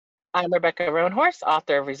I'm Rebecca Roanhorse,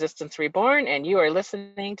 author of Resistance Reborn, and you are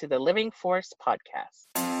listening to the Living Force podcast.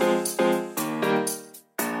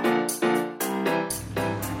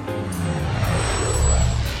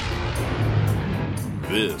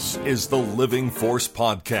 This is the Living Force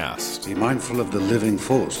podcast. Be mindful of the living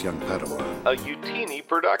force, young Padawan. A Utini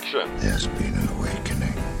production. There's been an awakening.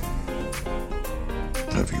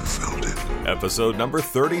 Have you felt it? Episode number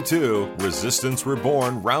 32, Resistance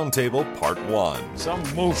Reborn Roundtable Part 1. Some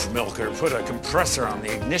moof milker put a compressor on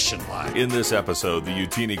the ignition line. In this episode, the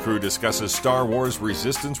Utini crew discusses Star Wars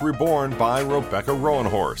Resistance Reborn by Rebecca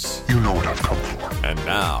Roanhorse. You know what I've come for. And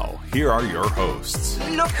now, here are your hosts.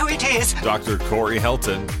 Look who it is! Dr. Corey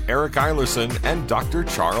Helton, Eric Eilerson, and Dr.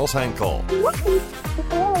 Charles Henkel.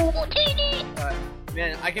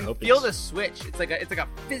 Man, I can feel the switch. It's like a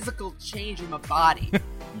physical change in my body.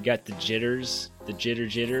 You got the jitters, the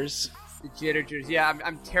jitters. The jitters. Yeah,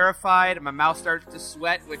 I'm terrified. My mouth starts to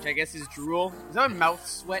sweat, which I guess is drool. Is that what mouth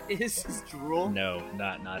sweat is? Is drool? No,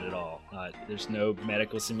 not at all. There's no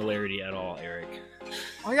medical similarity at all, Eric.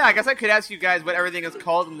 Oh yeah, I guess I could ask you guys what everything is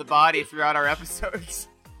called in the body throughout our episodes.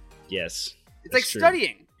 Yes. It's like true.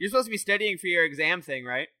 Studying. You're supposed to be studying for your exam thing,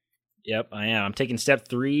 right? Yep, I am. I'm taking step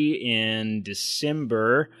 3 in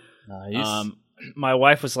December. Nice. My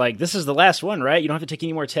wife was like, this is the last one, right? You don't have to take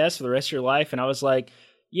any more tests for the rest of your life. And I was like,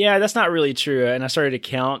 yeah, that's not really true. And I started to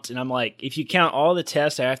count, and I'm like, if you count all the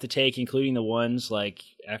tests I have to take, including the ones like,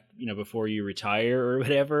 before you retire or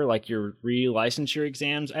whatever, like your re-licensure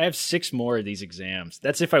exams, I have 6 more of these exams.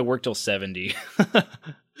 That's if I work till 70. Wow.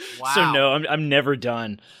 So no, I'm never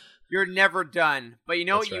done. You're never done. But you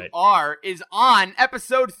know That's what right. you are is on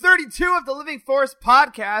episode 32 of the Living Force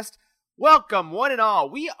podcast. Welcome, one and all.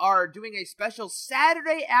 We are doing a special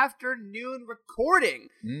Saturday afternoon recording.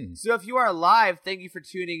 So if you are live, thank you for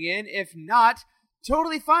tuning in. If not,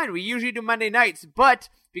 totally fine. We usually do Monday nights, but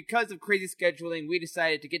because of crazy scheduling, we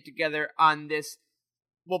decided to get together on this,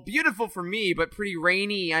 well, beautiful for me, but pretty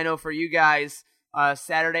rainy, I know, for you guys,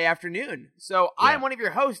 Saturday afternoon. So yeah. I'm one of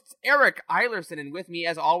your hosts, Eric Eilerson, and with me,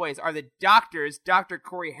 as always, are the doctors, Dr.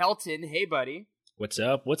 Corey Helton. Hey, buddy. What's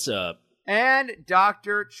up? And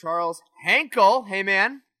Dr. Charles Henkel. Hey,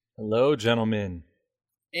 man. Hello, gentlemen.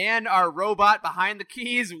 And our robot behind the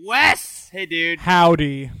keys, Wes. Hey, dude.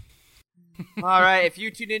 Howdy. All right, if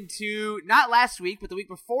you tuned into, not last week, but the week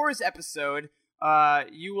before's episode,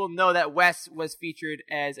 you will know that Wes was featured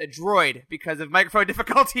as a droid because of microphone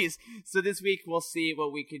difficulties. So this week, we'll see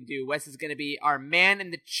what we can do. Wes is going to be our man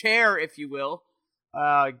in the chair, if you will,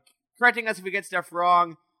 correcting us if we get stuff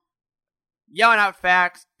wrong, yelling out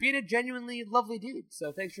facts, being a genuinely lovely dude.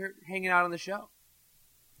 So thanks for hanging out on the show.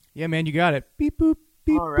 Yeah, man, you got it. Beep, boop,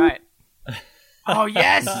 beep, all right. Boop. Oh,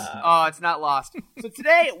 yes. Oh, it's not lost. So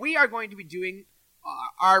today we are going to be doing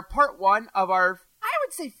our part 1 of our, I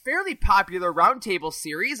would say, fairly popular Roundtable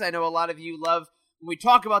series. I know a lot of you love when we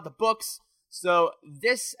talk about the books. So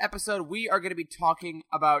this episode we are going to be talking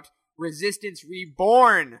about Resistance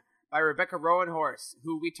Reborn by Rebecca Roanhorse,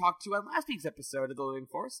 who we talked to on last week's episode of The Living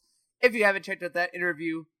Force. If you haven't checked out that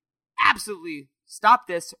interview, absolutely stop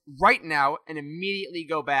this right now and immediately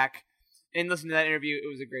go back and listen to that interview. It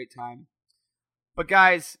was a great time. But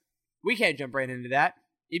guys, we can't jump right into that.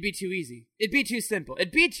 It'd be too easy. It'd be too simple.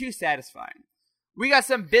 It'd be too satisfying. We got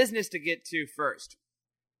some business to get to first.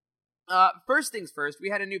 First things first, we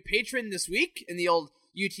had a new patron this week in the old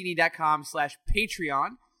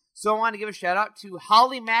utini.com/Patreon. So I want to give a shout out to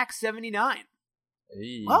HollyMac79.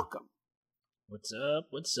 Hey. Welcome. What's up?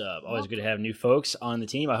 Always good to have new folks on the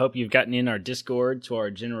team. I hope you've gotten in our Discord to our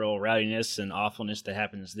general rowdiness and awfulness that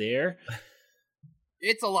happens there.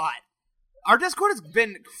 It's a lot. Our Discord has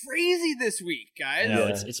been crazy this week, guys. No,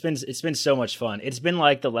 it's been so much fun. It's been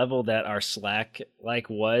like the level that our Slack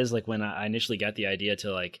was when I initially got the idea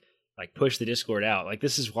to like push the Discord out. Like,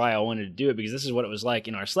 this is why I wanted to do it, because this is what it was like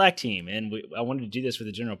in our Slack team, and I wanted to do this for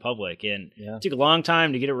the general public, and it took a long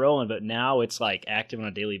time to get it rolling, but now it's like active on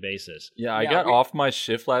a daily basis. Yeah, I got off my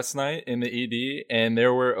shift last night in the ED, and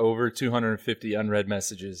there were over 250 unread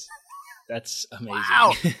messages. That's amazing.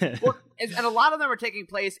 Wow. Well, and a lot of them are taking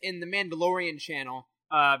place in the Mandalorian channel,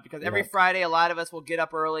 because every Friday a lot of us will get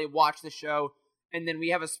up early, watch the show, and then we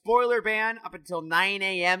have a spoiler ban up until 9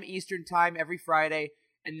 a.m. Eastern time every Friday.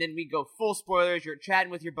 And then we go full spoilers. You're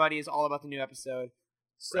chatting with your buddies all about the new episode.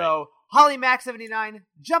 So, HollyMac79,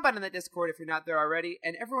 jump out on that Discord if you're not there already.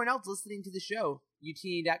 And everyone else listening to the show,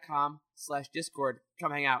 utini.com/Discord.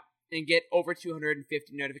 Come hang out and get over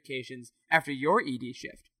 250 notifications after your ED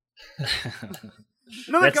shift.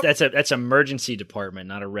 That's emergency department,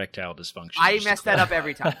 not erectile dysfunction. I mess that up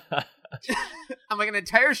every time. I'm like an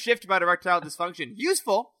entire shift about erectile dysfunction.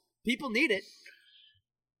 Useful. People need it.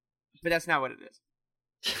 but that's not what it is.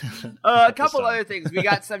 A couple other things. We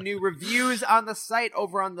got some new reviews on the site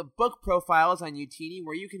over on the book profiles on Utini,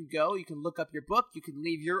 where you can go, you can look up your book, you can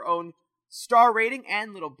leave your own star rating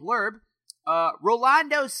and little blurb.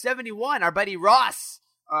 Rolando71, our buddy Ross,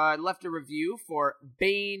 left a review for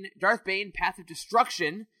Darth Bane, Path of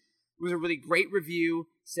Destruction. It was a really great review,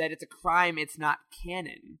 said it's a crime, it's not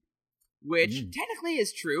canon. Which technically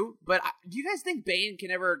is true, but do you guys think Bane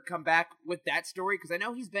can ever come back with that story? Because I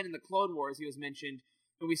know he's been in the Clone Wars, he was mentioned,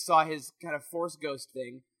 and we saw his kind of Force Ghost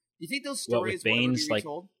thing. Do you think those stories will ever be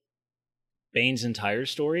retold? Bane's entire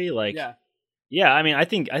story? Yeah. Yeah, I mean, I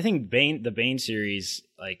think the Bane series,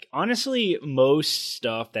 like, honestly, most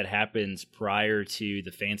stuff that happens prior to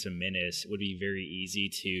the Phantom Menace would be very easy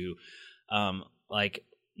to,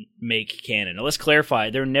 make canon. Now, let's clarify,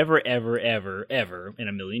 they're never, ever, ever, ever, in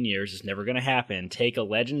a million years, it's never going to happen, take a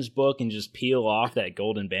Legends book and just peel off that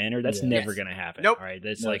golden banner. That's never going to happen. Nope. All right,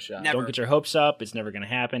 that's Never. Don't get your hopes up. It's never going to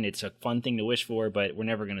happen. It's a fun thing to wish for, but we're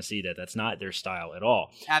never going to see that. That's not their style at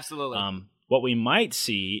all. Absolutely. What we might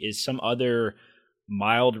see is some other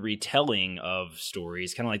mild retelling of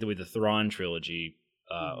stories, kind of like the way the Thrawn trilogy,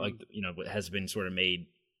 has been sort of made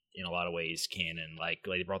in a lot of ways canon. Like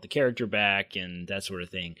they brought the character back and that sort of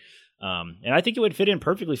thing. And I think it would fit in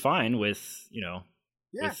perfectly fine with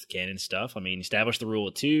with canon stuff. I mean, establish the rule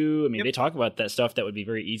of two. I mean, they talk about that stuff that would be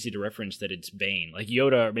very easy to reference that it's Bane. Like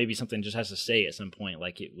Yoda, or maybe something just has to say at some point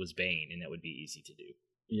like it was Bane, and that would be easy to do.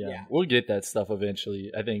 Yeah, we'll get that stuff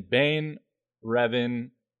eventually. I think Bane, Revan,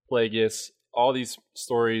 Plagueis, all these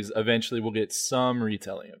stories eventually will get some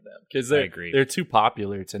retelling of them because they're too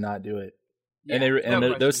popular to not do it. Yeah,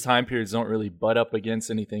 and those time periods don't really butt up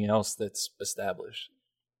against anything else that's established.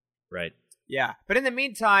 Right. Yeah. But in the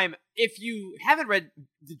meantime, if you haven't read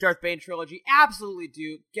the Darth Bane trilogy, absolutely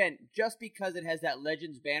do. Again, just because it has that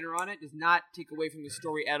Legends banner on it does not take away from the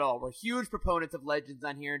story at all. We're huge proponents of Legends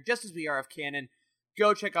on here, just as we are of canon.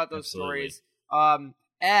 Go check out those stories,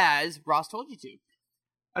 as Ross told you to.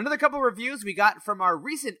 Another couple of reviews we got from our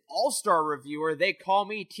recent All-Star reviewer, they call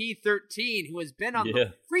me T13, who has been on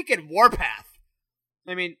the freaking warpath.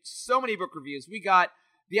 I mean, so many book reviews. We got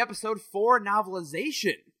the episode 4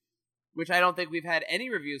 novelization, which I don't think we've had any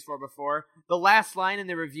reviews for before. The last line in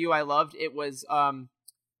the review I loved. It was,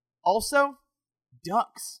 also,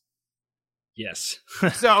 ducks. Yes.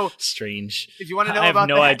 So strange. If you want to know I have about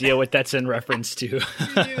no that, idea what that's in reference to. Me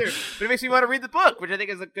neither. But it makes me want to read the book, which I think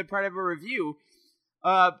is a good part of a review.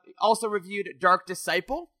 Also reviewed Dark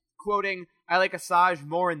Disciple, quoting, "I like Asajj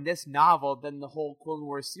more in this novel than the whole Clone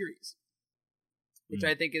Wars series," which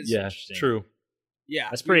I think is interesting. True. Yeah,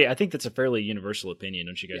 that's pretty. I think that's a fairly universal opinion,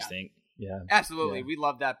 don't you guys think? Yeah, absolutely. Yeah. We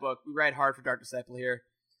love that book. We ride hard for Dark Disciple here.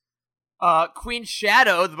 Queen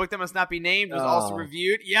Shadow, the book that must not be named, was also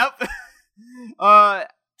reviewed. Yep.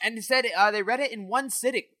 And said they read it in one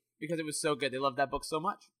sitting because it was so good. They loved that book so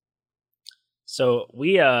much. So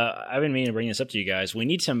I've been meaning to bring this up to you guys. We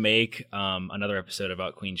need to make another episode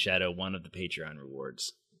about Queen Shadow one of the Patreon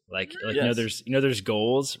rewards. Like yes. there's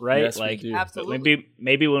goals, right? Yes, like we do. Absolutely.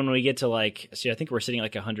 Maybe when we get to I think we're sitting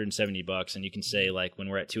like $170, and you can say like when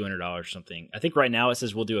we're at $200 or something. I think right now it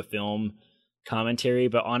says we'll do a film commentary,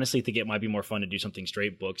 but honestly, I think it might be more fun to do something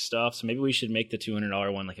straight book stuff. So maybe we should make the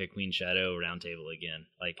 $200 one like a Queen Shadow Roundtable again.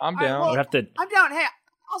 Like I'm down. I'm down. Hey.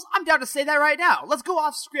 I'm down to say that right now. Let's go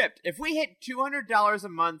off script. If we hit $200 a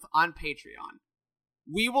month on Patreon,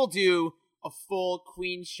 we will do a full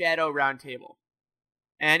Queen Shadow roundtable.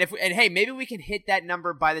 And hey, maybe we can hit that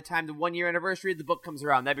number by the time the 1 year anniversary of the book comes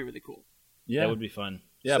around. That'd be really cool. Yeah, that would be fun.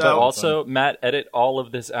 Yeah, but also Matt, edit all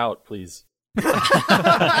of this out, please.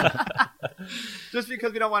 Just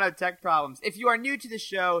because we don't want to have tech problems. If you are new to the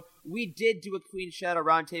show, we did do a Queen Shadow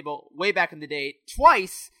roundtable way back in the day,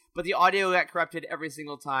 twice. But the audio got corrupted every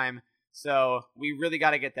single time, so we really got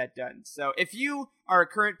to get that done. So if you are a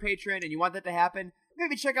current patron and you want that to happen,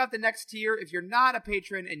 maybe check out the next tier. If you're not a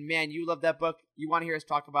patron and, man, you love that book, you want to hear us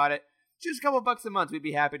talk about it, just a couple bucks a month, we'd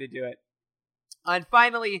be happy to do it. And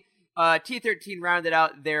finally, T13 rounded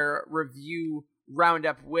out their review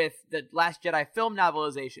roundup with the Last Jedi film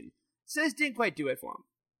novelization. Says didn't quite do it for him.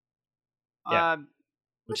 Yeah,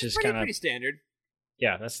 which is pretty standard.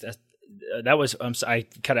 Yeah, that was. I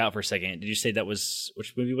cut out for a second. Did you say that was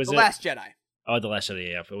which movie was it? The Last Jedi. Oh, The Last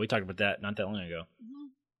Jedi. Yeah, we talked about that not that long ago. Mm-hmm.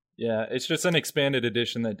 Yeah, it's just an expanded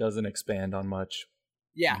edition that doesn't expand on much.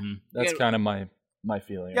 Yeah, that's kind of my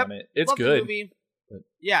feeling on it. It's love good. The movie.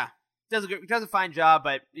 Yeah, does a fine job,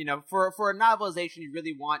 but for a novelization, you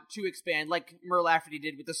really want to expand, like Merle Lafferty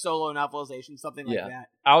did with the Solo novelization, something like that.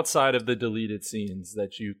 Outside of the deleted scenes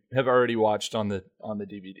that you have already watched on the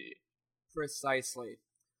DVD. Precisely.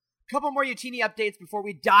 couple more Utini updates before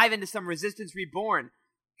we dive into some Resistance Reborn.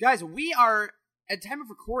 Guys, we are, at time of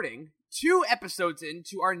recording, 2 episodes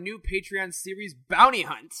into our new Patreon series, Bounty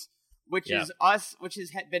Hunt, which has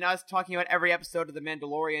been us talking about every episode of The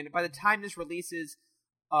Mandalorian. By the time this releases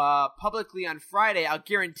publicly on Friday, I'll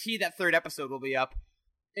guarantee that 3rd episode will be up.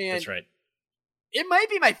 And that's right. It might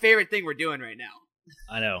be my favorite thing we're doing right now.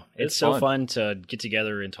 I know. It's so fun to get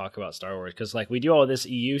together and talk about Star Wars because, like, we do all this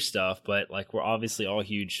EU stuff, but, like, we're obviously all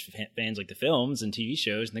huge fans, like, the films and TV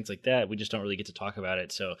shows and things like that. We just don't really get to talk about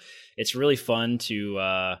it. So it's really fun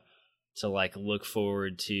to like, look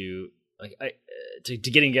forward to, like, to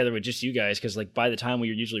getting together with just you guys because, like, by the time we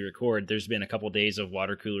usually record, there's been a couple days of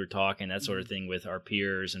water cooler talk and that sort of thing with our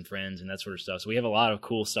peers and friends and that sort of stuff. So we have a lot of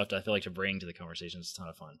cool stuff that I feel like to bring to the conversation. It's a ton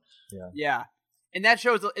of fun. Yeah. And that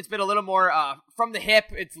show, it's been a little more from the hip.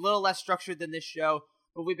 It's a little less structured than this show,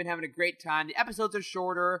 but we've been having a great time. The episodes are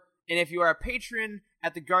shorter, and if you are a patron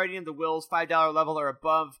at the Guardian of the Wills $5 level or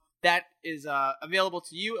above, that is available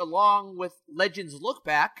to you along with Legends Look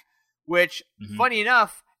Back, which, funny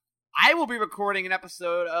enough, I will be recording an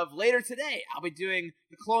episode of later today. I'll be doing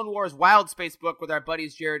the Clone Wars Wild Space book with our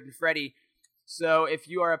buddies Jared and Freddie. So if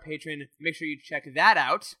you are a patron, make sure you check that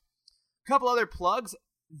out. A couple other plugs.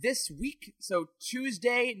 This week, so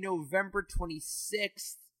Tuesday, November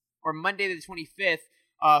 26th, or Monday the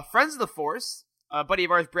 25th, Friends of the Force, a buddy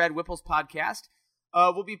of ours, Brad Whipple's podcast,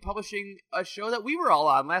 will be publishing a show that we were all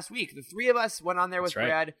on last week. The 3 of us went on there with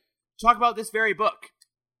Brad, talk about this very book.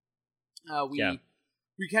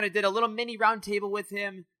 We kind of did a little mini roundtable with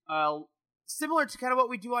him, similar to kind of what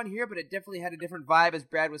we do on here, but it definitely had a different vibe as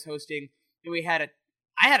Brad was hosting, and I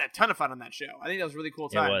had a ton of fun on that show. I think that was a really cool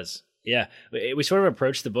time. It was. Yeah, we sort of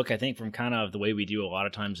approached the book, I think, from kind of the way we do a lot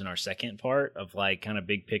of times in our second part of like kind of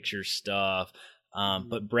big picture stuff.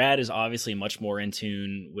 But Brad is obviously much more in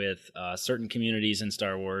tune with certain communities in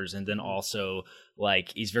Star Wars, and then also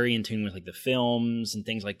like he's very in tune with like the films and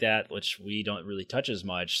things like that, which we don't really touch as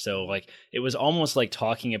much. So like it was almost like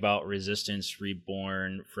talking about Resistance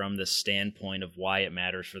Reborn from the standpoint of why it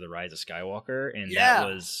matters for the Rise of Skywalker, and that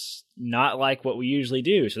was not like what we usually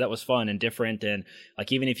do. So that was fun and different. And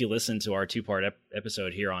like even if you listen to our 2-part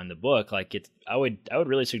episode here on the book, like I would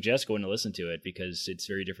really suggest going to listen to it because it's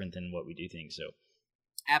very different than what we do things. So.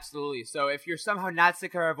 Absolutely. So if you're somehow not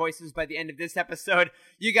sick of our voices by the end of this episode,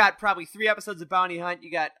 you got probably 3 episodes of Bounty Hunt,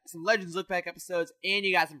 you got some Legends Look Back episodes, and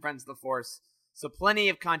you got some Friends of the Force. So plenty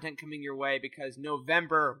of content coming your way because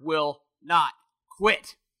November will not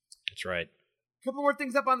quit. That's right. A couple more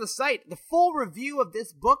things up on the site. The full review of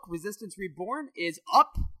this book, Resistance Reborn, is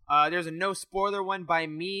up. There's a no spoiler one by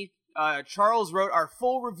me. Charles wrote our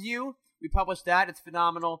full review. We published that. It's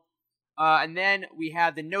phenomenal. And then we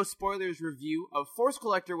have the no spoilers review of Force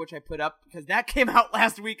Collector, which I put up because that came out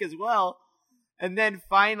last week as well. And then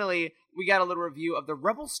finally, we got a little review of the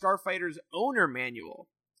Rebel Starfighter's Owner Manual,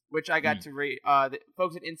 which I got to read. The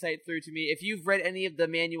folks at Insight threw to me. If you've read any of the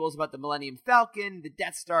manuals about the Millennium Falcon, the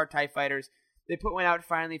Death Star, TIE Fighters, they put one out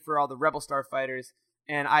finally for all the Rebel Starfighters.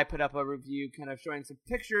 And I put up a review kind of showing some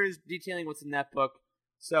pictures, detailing what's in that book.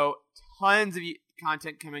 So tons of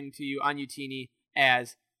content coming to you on Utini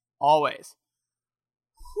as always.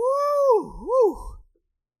 Woo!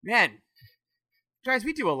 Man, guys,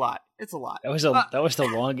 we do a lot. It's a lot. That was the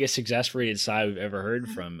longest exasperated sigh we've ever heard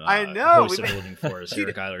from I know. host of Living Force,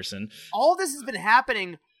 Eric Eilerson. All this has been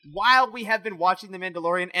happening while we have been watching The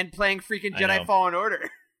Mandalorian and playing freaking Jedi Fallen Order.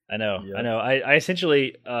 I know. I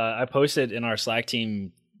essentially I posted in our Slack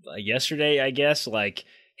team yesterday, I guess, like,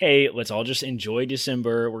 hey, let's all just enjoy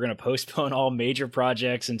December. We're going to postpone all major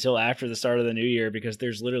projects until after the start of the new year because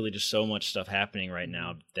there's literally just so much stuff happening right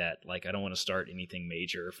now that like I don't want to start anything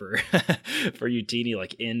major for for Utini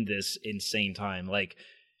like in this insane time. Like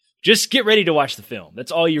just get ready to watch the film.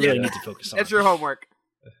 That's all you really need to focus on. That's your homework.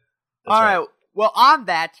 All right. Well, on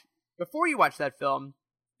that, before you watch that film,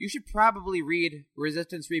 you should probably read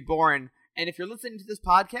Resistance Reborn. And if you're listening to this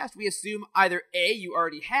podcast, we assume either A, you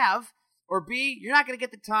already have, or B, you're not going to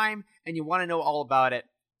get the time and you want to know all about it.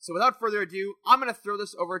 So without further ado, I'm going to throw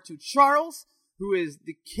this over to Charles, who is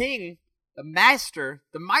the king, the master,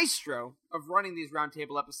 the maestro of running these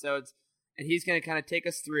roundtable episodes. And he's going to kind of take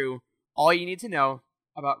us through all you need to know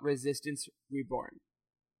about Resistance Reborn.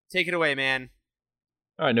 Take it away, man.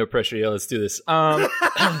 All right, no pressure. Yeah, let's do this.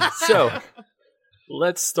 So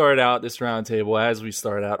let's start out this roundtable as we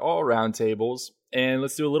start out all roundtables. And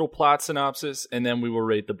let's do a little plot synopsis, and then we will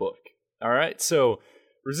rate the book. All right, so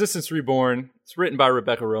Resistance Reborn, it's written by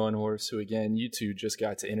Rebecca Roanhorse, who, again, you two just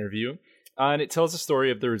got to interview. And it tells the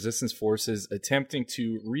story of the Resistance forces attempting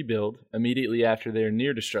to rebuild immediately after their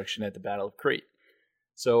near destruction at the Battle of Crate.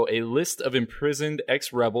 So a list of imprisoned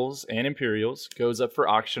ex-rebels and Imperials goes up for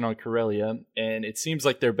auction on Corellia, and it seems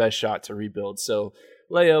like their best shot to rebuild. So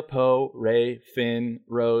Leia, Poe, Rey, Finn,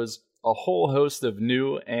 Rose, a whole host of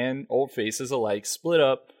new and old faces alike split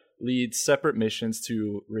up, lead separate missions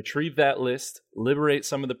to retrieve that list, liberate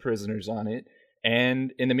some of the prisoners on it,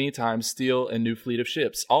 and in the meantime steal a new fleet of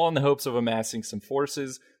ships, all in the hopes of amassing some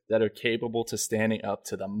forces that are capable to standing up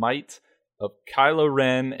to the might of Kylo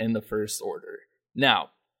Ren and the First Order. Now,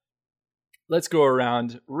 let's go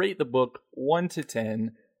around, rate the book 1 to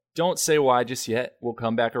 10. Don't say why just yet. We'll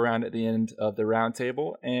come back around at the end of the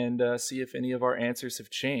roundtable and see if any of our answers have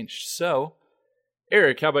changed. So,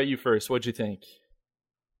 Eric, how about you first? What'd you think?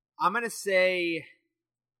 I'm going to say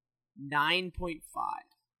 9.5.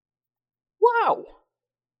 Wow.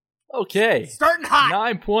 Okay. Starting hot.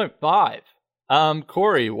 9.5.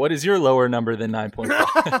 Corey, what is your lower number than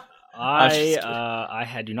 9.5?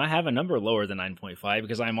 I do not have a number lower than 9.5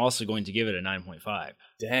 because I'm also going to give it a 9.5.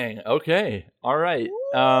 Dang. Okay. All right.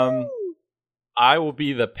 I will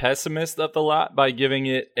be the pessimist of the lot by giving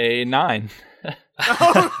it a 9.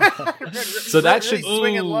 So that should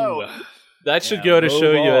swing it low. That should go to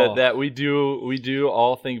show you that we do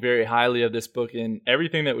all think very highly of this book, and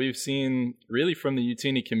everything that we've seen really from the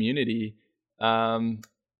Utini community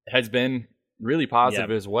has been really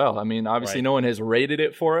positive as well. I mean, obviously no one has rated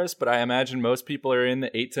it for us, but I imagine most people are in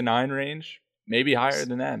the 8 to 9 range, maybe higher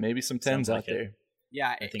than that, maybe some 10s out there.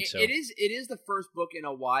 Yeah, I think so. It is the first book in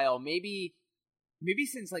a while, maybe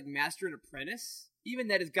since like Master and Apprentice, even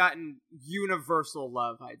that has gotten universal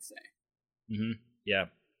love, I'd say. Mm-hmm. Yeah.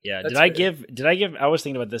 Yeah. That's Did I give? I was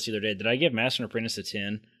thinking about this the other day. Did I give Master and Apprentice a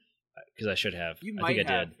 10? Because I should have. You I might think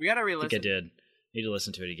I have. did. We gotta re-listen. I think I did. Need to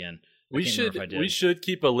listen to it again. We should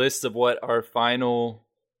keep a list of what our final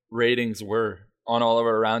ratings were on all of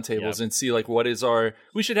our roundtables and see like what is our.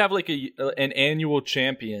 We should have like an annual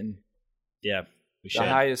champion. Yeah, we should.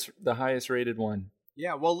 The highest rated one.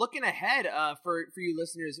 Yeah. Well, looking ahead for you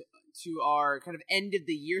listeners to our kind of end of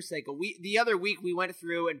the year cycle, the other week we went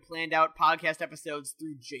through and planned out podcast episodes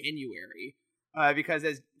through January because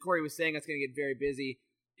as Corey was saying, it's going to get very busy.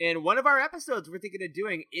 And one of our episodes we're thinking of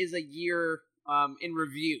doing is a year in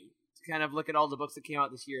review. Kind of look at all the books that came out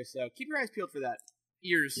this year. So keep your eyes peeled for that.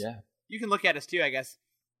 Ears. Yeah. You can look at us too, I guess.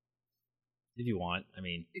 If you want. I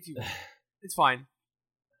mean. If you want. It's fine.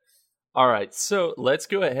 All right. So let's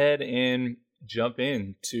go ahead and jump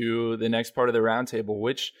into the next part of the roundtable,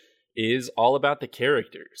 which is all about the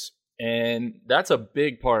characters. And that's a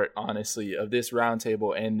big part, honestly, of this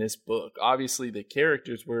roundtable and this book. Obviously, the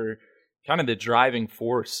characters were kind of the driving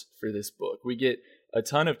force for this book. We get a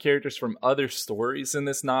ton of characters from other stories in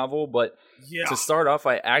this novel, but to start off,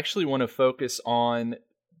 I actually want to focus on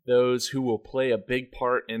those who will play a big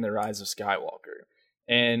part in the Rise of Skywalker.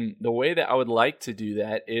 And the way that I would like to do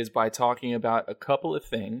that is by talking about a couple of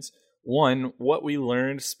things. One, what we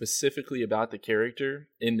learned specifically about the character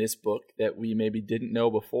in this book that we maybe didn't know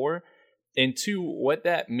before. And two, what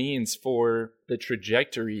that means for the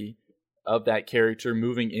trajectory of that character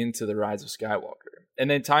moving into the Rise of Skywalker. And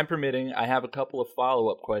then time permitting, I have a couple of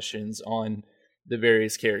follow-up questions on the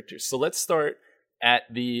various characters. So let's start at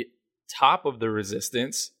the top of the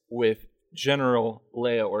Resistance with General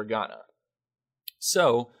Leia Organa.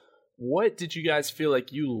 So what did you guys feel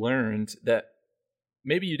like you learned that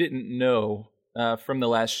maybe you didn't know from The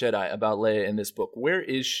Last Jedi about Leia in this book? Where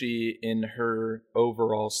is she in her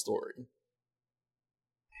overall story?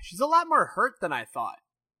 She's a lot more hurt than I thought.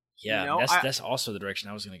 Yeah, you know, that's also the direction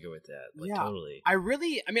I was going to go with that. Like, totally.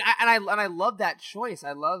 I love that choice.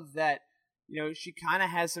 I love that, you know, she kind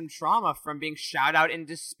of has some trauma from being shot out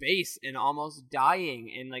into space and almost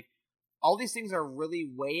dying, and like all these things are really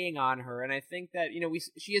weighing on her. And I think that, you know,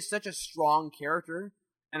 she is such a strong character,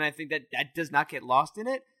 and I think that does not get lost in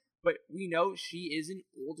it. But we know she is an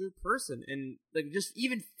older person, and like just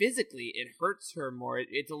even physically, it hurts her more.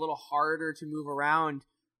 It's a little harder to move around.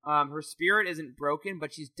 Her spirit isn't broken,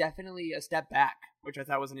 but she's definitely a step back, which I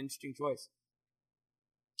thought was an interesting choice.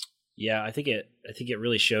 Yeah, I think it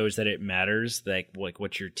really shows that it matters, like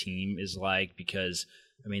what your team is like, because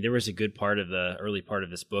I mean there was a good part of the early part of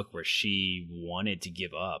this book where she wanted to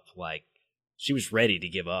give up, like she was ready to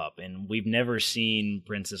give up, and we've never seen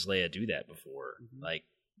Princess Leia do that before, like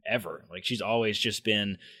ever. Like she's always just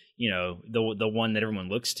been, you know, the one that everyone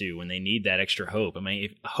looks to when they need that extra hope. I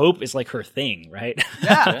mean, hope is like her thing, right?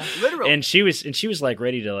 Yeah, literally. And she was like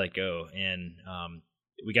ready to let go, and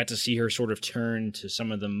we got to see her sort of turn to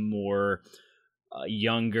some of the more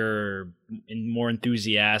younger and more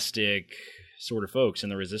enthusiastic sort of folks in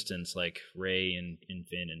the Resistance, like Rey and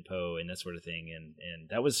Finn and Poe and that sort of thing, and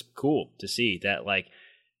that was cool to see that. Like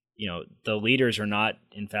the leaders are not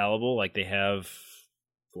infallible. Like, they have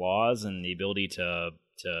flaws and the ability to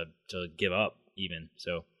give up even.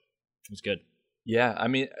 So it's good. Yeah, I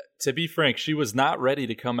mean, to be frank, she was not ready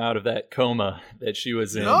to come out of that coma that she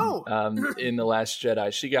was in in The Last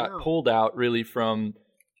Jedi. She got pulled out really from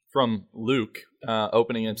Luke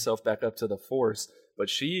opening himself back up to the Force, but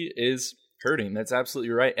she is hurting. That's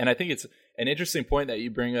absolutely right. And I think it's an interesting point that you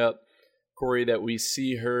bring up, Corey, that we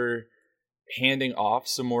see her handing off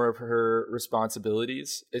some more of her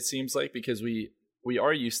responsibilities, it seems like, because we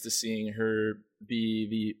are used to seeing her be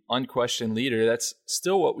the unquestioned leader. That's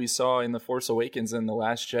still what we saw in The Force Awakens and The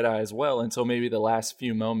Last Jedi as well, until maybe the last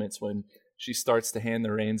few moments when she starts to hand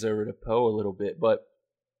the reins over to Poe a little bit. But,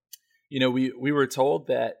 we were told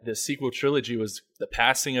that the sequel trilogy was the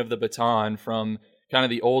passing of the baton from kind of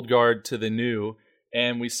the old guard to the new,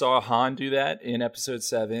 and we saw Han do that in Episode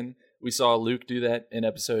 7. We saw Luke do that in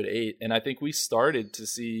Episode 8, and I think we started to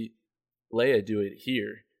see Leia do it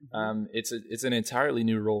here. It's an entirely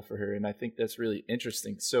new role for her, and I think that's really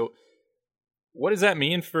interesting. So what does that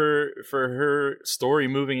mean for her story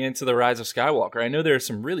moving into The Rise of Skywalker? I know there are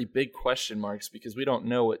some really big question marks because we don't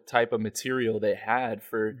know what type of material they had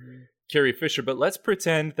for Carrie Fisher, but let's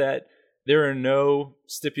pretend that there are no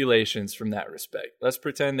stipulations from that respect. Let's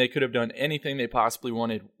pretend they could have done anything they possibly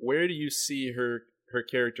wanted. Where do you see her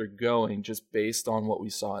character going just based on what we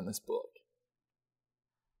saw in this book?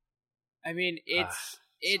 I mean, it's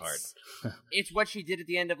it's what she did at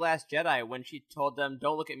the end of Last Jedi when she told them,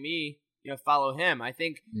 "Don't look at me, follow him." I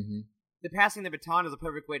think the passing the baton is a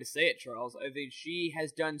perfect way to say it, Charles. I think she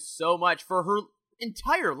has done so much for her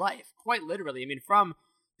entire life, quite literally. I mean, from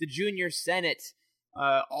the Junior Senate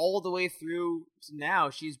all the way through to now,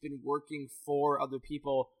 she's been working for other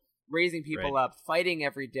people, raising people up, fighting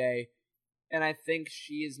every day. And I think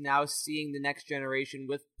she is now seeing the next generation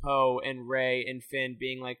with Poe and Rey and Finn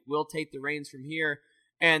being like, we'll take the reins from here,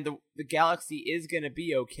 and the galaxy is going to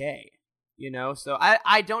be okay, So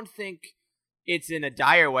I don't think it's in a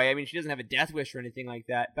dire way. I mean, she doesn't have a death wish or anything like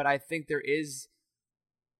that, but I think there is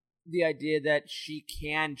the idea that she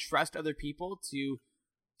can trust other people to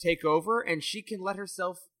take over, and she can let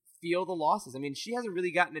herself feel the losses. I mean, she hasn't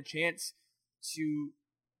really gotten a chance to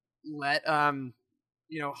let Han's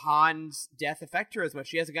death affect her as much.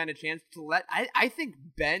 She hasn't gotten a chance to let I think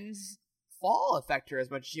Ben's fall affect her as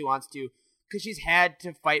much as she wants to, because she's had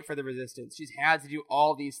to fight for the Resistance. She's had to do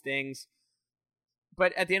all these things.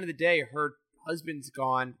 But at the end of the day, her husband's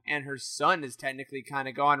gone, and her son is technically kind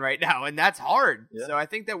of gone right now, and that's hard. Yeah. So I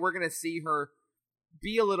think that we're going to see her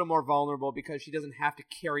be a little more vulnerable because she doesn't have to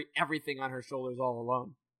carry everything on her shoulders all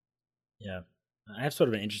alone. Yeah. I have sort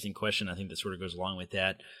of an interesting question, I think, that sort of goes along with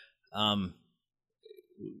that.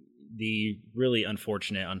 The really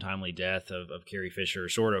unfortunate, untimely death of Carrie Fisher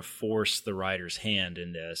sort of forced the writer's hand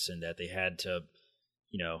in this, and that they had to,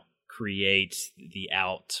 create the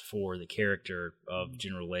out for the character of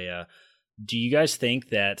General Leia. Do you guys think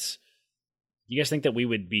that we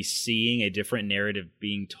would be seeing a different narrative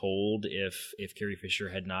being told if Carrie Fisher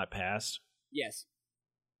had not passed? Yes.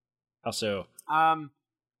 How so?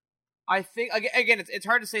 I think, again, it's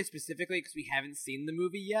hard to say specifically because we haven't seen the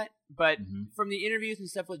movie yet, but from the interviews and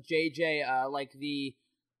stuff with JJ, like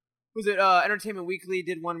Entertainment Weekly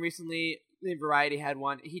did one recently, Variety had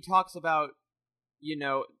one, he talks about,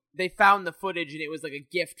 they found the footage and it was like a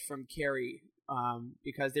gift from Carrie,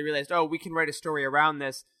 because they realized, we can write a story around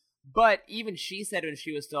this. But even she said when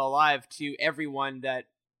she was still alive to everyone that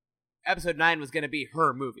Episode 9 was going to be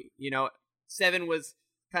her movie. 7 was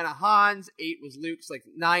kind of Han's, 8 was Luke's, like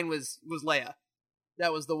 9 was Leia.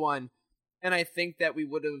 That was the one. And I think that we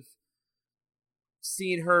would have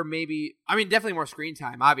seen her definitely more screen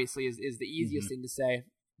time, obviously, is the easiest thing to say.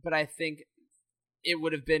 But I think it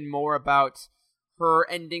would have been more about her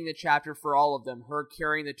ending the chapter for all of them, her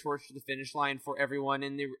carrying the torch to the finish line for everyone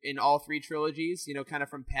in all 3 trilogies, kind of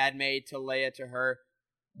from Padme to Leia to her.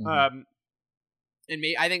 And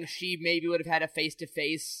I think she maybe would have had a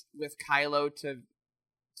face-to-face with Kylo to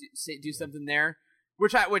do something there,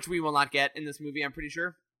 which we will not get in this movie, I'm pretty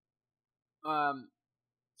sure.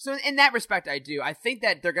 So in that respect, I do. I think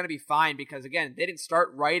that they're going to be fine because, again, they didn't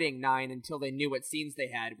start writing 9 until they knew what scenes they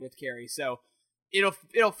had with Carrie. So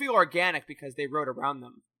it'll feel organic because they wrote around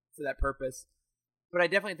them for that purpose. But I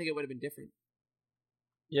definitely think it would have been different.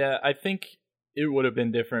 Yeah, I think it would have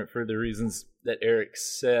been different for the reasons that Eric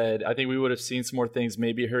said. I think we would have seen some more things,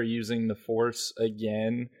 maybe her using the Force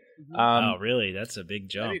again. Oh, really? That's a big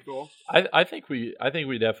jump. That'd be cool. I think we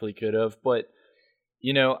definitely could have, but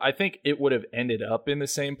I think it would have ended up in the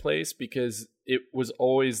same place because it was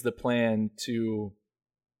always the plan to,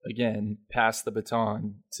 again, pass the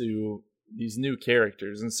baton to these new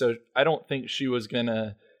characters. And so I don't think she was going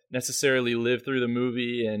to necessarily live through the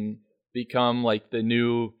movie and become like the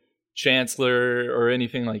new chancellor or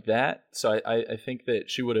anything like that. So I think that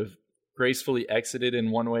she would have gracefully exited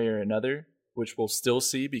in one way or another, which we'll still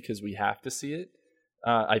see because we have to see it,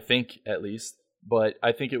 I think at least. But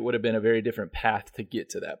I think it would have been a very different path to get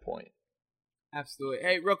to that point. Absolutely.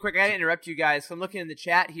 Hey, real quick, I got to interrupt you guys. So I'm looking in the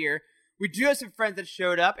chat here. We do have some friends that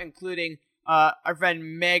showed up, including our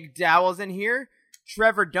friend Meg Dowell's in here,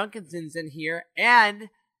 Trevor Duncanson's in here, and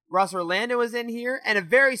Ross Orlando is in here, and a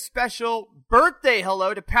very special birthday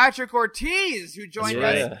hello to Patrick Ortiz, who joined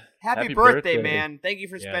us. Happy birthday, man. Thank you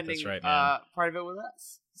for spending part of it with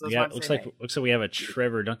us. So looks like we have a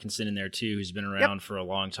Trevor Duncanson in there too, who's been around for a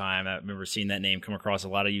long time. I remember seeing that name come across a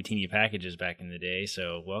lot of Utini packages back in the day.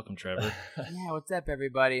 So welcome, Trevor. Yeah, what's up,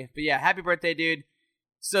 everybody? But yeah, happy birthday, dude.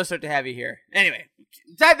 So stoked to have you here. Anyway,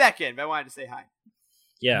 dive back in, but I wanted to say hi.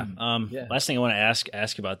 Yeah. Last thing I want to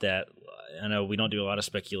ask about that. I know we don't do a lot of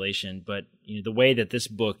speculation, but the way that this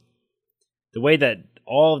book, the way that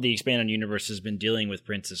all of the expanded universe has been dealing with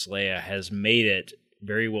Princess Leia has made it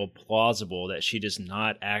very well plausible that she does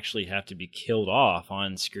not actually have to be killed off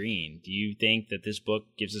on screen. Do you think that this book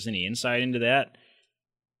gives us any insight into that?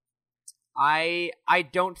 I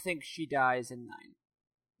don't think she dies in 9.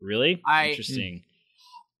 Really? Interesting.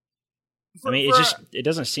 It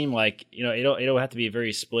doesn't seem like, it'll have to be a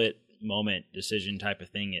very split moment decision type of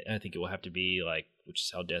thing. I think it will have to be like, which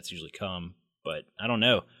is how deaths usually come, but I don't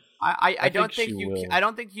know. I don't think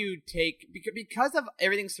you take, because of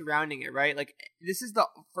everything surrounding it, right? Like, this is the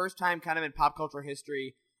first time kind of in pop culture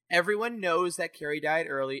history, everyone knows that Carrie died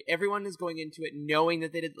early. Everyone is going into it knowing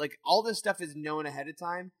that they did, like, all this stuff is known ahead of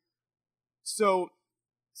time. So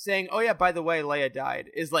saying, oh yeah, by the way, Leia died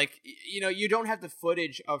is like, you don't have the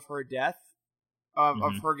footage of her death, of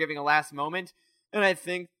her giving a last moment. And I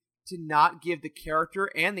think to not give the character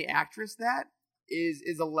and the actress that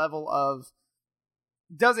is a level of,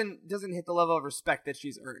 doesn't hit the level of respect that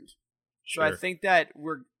she's earned. Sure. So I think that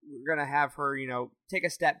we're going to have her, take a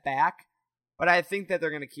step back, but I think that they're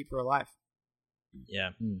going to keep her alive. Yeah.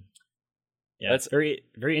 Yeah, that's very,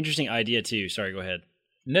 very interesting idea too. Sorry, go ahead.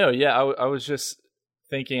 No, yeah, I was just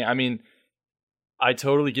thinking, I mean, I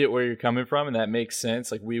totally get where you're coming from, and that makes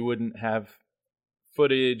sense. Like, we wouldn't have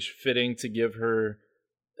footage fitting to give her,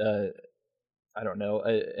 I don't know,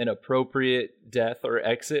 an appropriate death or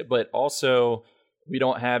exit, but also we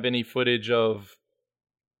don't have any footage of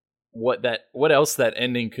what else that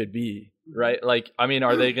ending could be, right? Like, I mean,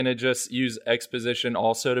 are they going to just use exposition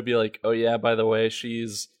also to be like, oh yeah, by the way,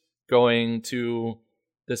 she's going to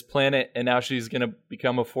this planet and now she's going to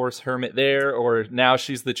become a Force hermit there, or now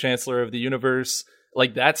she's the Chancellor of the Universe?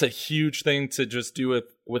 Like, that's a huge thing to just do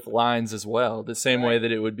with lines as well, the same way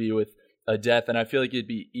that it would be with a death. And I feel like it'd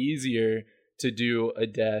be easier to do a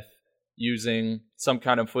death using some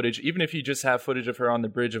kind of footage, even if you just have footage of her on the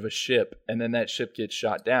bridge of a ship and then that ship gets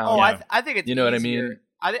shot down. Oh, yeah. I think it's easier. What I mean?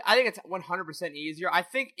 I think it's 100% easier. I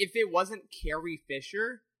think if it wasn't Carrie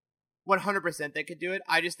Fisher, 100% they could do it.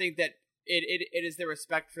 I just think that it is the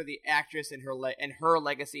respect for the actress and her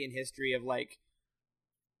legacy and history of, like,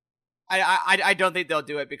 I don't think they'll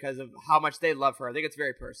do it because of how much they love her. I think it's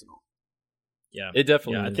very personal. Yeah, it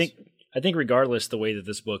definitely is. I think regardless, the way that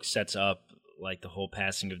this book sets up, like, the whole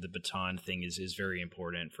passing of the baton thing is very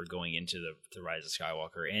important for going into the Rise of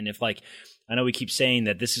Skywalker. And if, like, I know we keep saying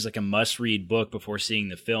that this is like a must-read book before seeing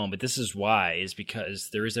the film, but this is why, is because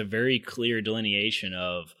there is a very clear delineation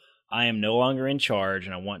of, I am no longer in charge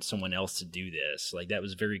and I want someone else to do this. Like, that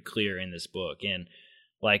was very clear in this book. And,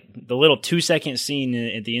 like, the little 2-second scene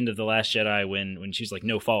at the end of The Last Jedi when she's like,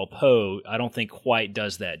 no, follow Poe, I don't think quite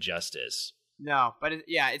does that justice. No, but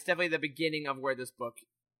it's definitely the beginning of where this book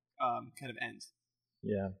kind of ends.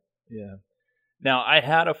 Yeah. Now, I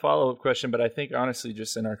had a follow-up question, but I think honestly,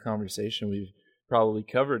 just in our conversation, we've probably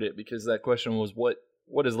covered it, because that question was, what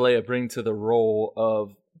does Leia bring to the role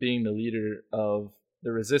of being the leader of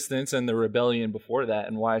the Resistance and the rebellion before that,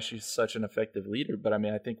 and why she's such an effective leader? But I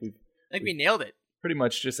mean, I think we nailed it. Pretty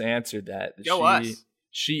much just answered that. Us.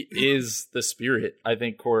 She is the spirit. I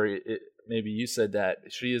think, Corey, maybe you said that.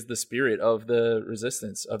 She is the spirit of the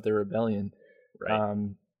Resistance, of the rebellion. Right.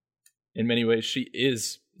 In many ways, she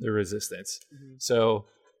is the Resistance. Mm-hmm. So,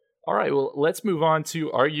 all right, well, let's move on to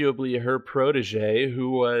arguably her protege, who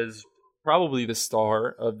was probably the star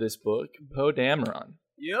of this book, Poe Dameron.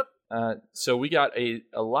 Yep. So we got a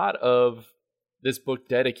lot of this book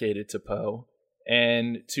dedicated to Poe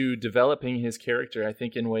and to developing his character, I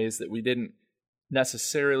think, in ways that we didn't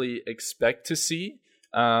necessarily expect to see.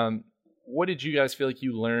 What did you guys feel like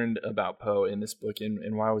you learned about Poe in this book,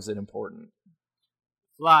 and why was it important?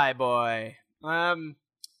 Fly boy. I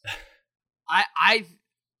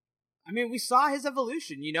mean, we saw his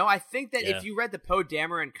evolution, you know? I think that if you read the Poe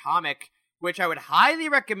Dameron comic, which I would highly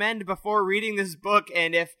recommend before reading this book,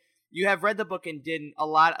 and if you have read the book and didn't, a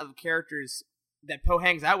lot of characters that Poe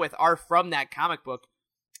hangs out with are from that comic book.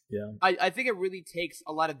 Yeah. I think it really takes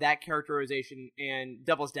a lot of that characterization and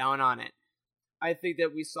doubles down on it. I think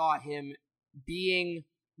that we saw him being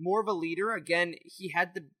more of a leader. Again, he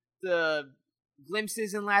had the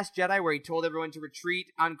glimpses in Last Jedi where he told everyone to retreat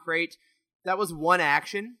on Crate. That was one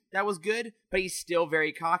action that was good, but he's still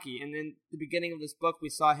very cocky. And in the beginning of this book, we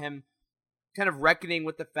saw him kind of reckoning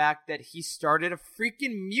with the fact that he started a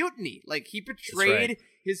freaking mutiny. Like, he betrayed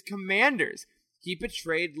his commanders. He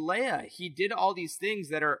betrayed Leia. He did all these things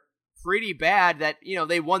that are pretty bad that, you know,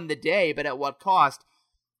 they won the day, but at what cost?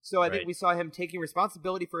 So I think we saw him taking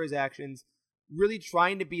responsibility for his actions, really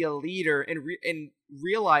trying to be a leader and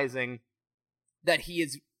realizing that he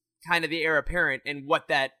is kind of the heir apparent and what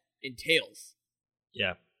that entails.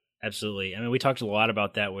 Yeah, absolutely. I mean, we talked a lot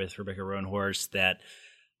about that with Rebecca Roanhorse, that,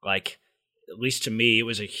 like, at least to me, it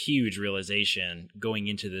was a huge realization going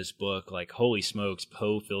into this book. Like, holy smokes,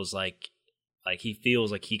 Poe feels like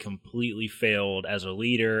he completely failed as a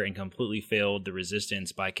leader and completely failed the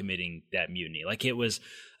Resistance by committing that mutiny. Like, it was,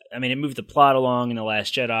 I mean, it moved the plot along in The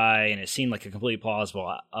Last Jedi, and it seemed like a completely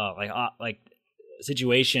plausible,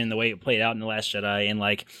 situation, the way it played out in The Last Jedi. And,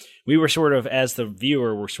 like, we were sort of, as the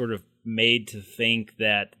viewer, were sort of made to think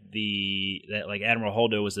that Admiral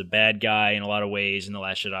Holdo was the bad guy in a lot of ways in The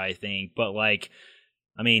Last Jedi, I think. But, like,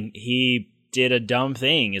 I mean, he did a dumb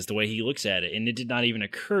thing is the way he looks at it. And it did not even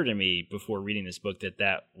occur to me before reading this book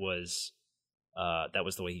that was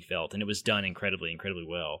the way he felt. And it was done incredibly, incredibly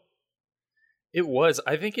well. It was.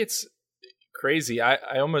 I think it's crazy. I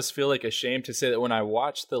almost feel like ashamed to say that when I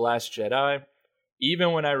watched The Last Jedi,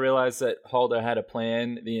 even when I realized that Holdo had a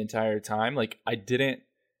plan the entire time, like, I didn't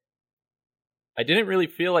really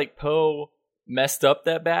feel like Poe messed up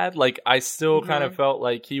that bad. Like, I still kind of felt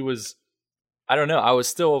like he was, I don't know, I was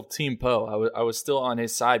still Team Poe. I was still on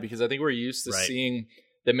his side, because I think we're used to seeing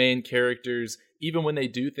the main characters, even when they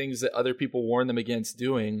do things that other people warn them against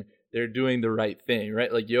doing, they're doing the right thing,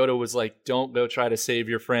 right? Like, Yoda was like, don't go try to save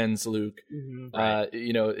your friends, Luke.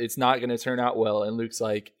 You know, it's not going to turn out well. And Luke's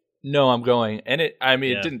like, no, I'm going. And it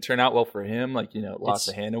didn't turn out well for him, like, you know, lost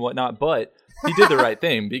a hand and whatnot, but he did the right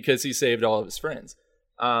thing because he saved all of his friends.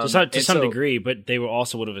 To some degree, but they would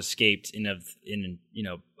have escaped in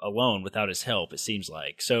alone without his help, it seems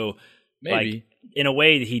like. So maybe, like, in a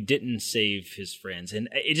way, he didn't save his friends. And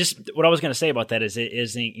it just, what I was going to say about that is it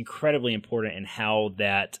is incredibly important in how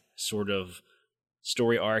that sort of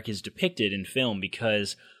story arc is depicted in film,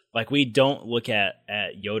 because, like, we don't look at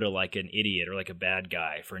Yoda like an idiot or like a bad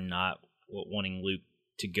guy for not wanting Luke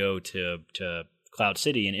to go to Cloud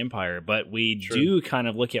City and Empire, but we do kind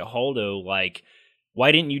of look at Holdo like,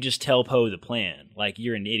 why didn't you just tell Poe the plan? Like,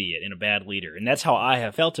 you're an idiot and a bad leader. And that's how I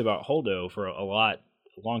have felt about Holdo for a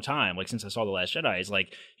long time. Like, since I saw The Last Jedi, it's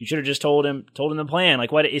like, you should have just told him the plan.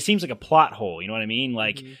 Like, what? It seems like a plot hole. You know what I mean?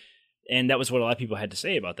 Like, and that was what a lot of people had to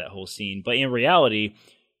say about that whole scene. But in reality,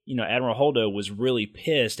 you know, Admiral Holdo was really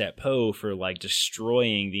pissed at Poe for, like,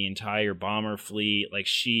 destroying the entire bomber fleet, like,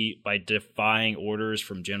 by defying orders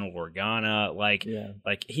from General Organa. Like,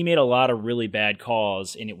 he made a lot of really bad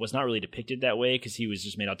calls, and it was not really depicted that way because he was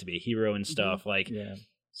just made out to be a hero and stuff.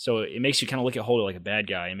 So it makes you kind of look at Holdo like a bad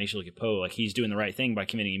guy, and makes you look at Poe like he's doing the right thing by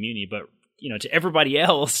committing immunity. But, you know, to everybody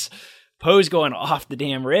else, Poe's going off the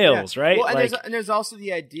damn rails, right? Well, and there's also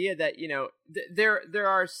the idea that, you know, there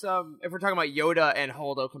are some, if we're talking about Yoda and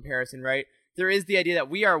Holdo comparison, right? There is the idea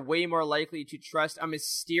that we are way more likely to trust a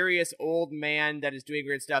mysterious old man that is doing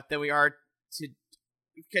weird stuff than we are to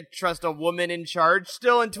trust a woman in charge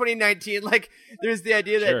still in 2019. Like, there's the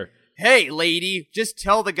idea that, hey, lady, just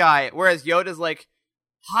tell the guy. Whereas Yoda's like,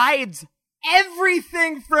 hides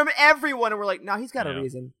everything from everyone. And we're like, no, he's got a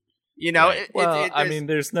reason. You know, I mean,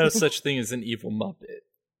 there's no such thing as an evil Muppet.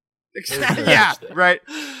 Yeah, right.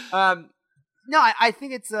 No, I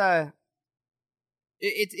think it's a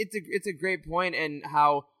great point, and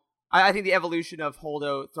how I think the evolution of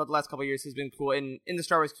Holdo throughout the last couple of years has been cool in the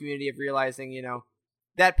Star Wars community, of realizing, you know,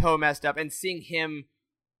 that Poe messed up, and seeing him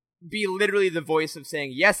be literally the voice of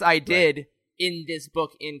saying, yes, I did, in this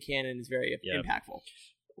book in canon is very impactful.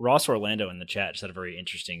 Ross Orlando in the chat just had a very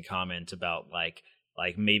interesting comment about, like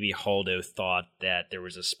maybe Holdo thought that there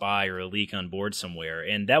was a spy or a leak on board somewhere,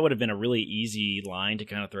 and that would have been a really easy line to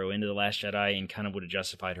kind of throw into The Last Jedi, and kind of would have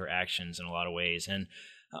justified her actions in a lot of ways. And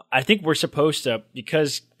I think we're supposed to,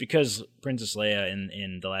 because Princess Leia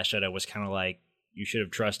in The Last Jedi was kind of like you should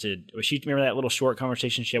have trusted. Remember that little short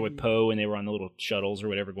conversation she had with Poe when they were on the little shuttles or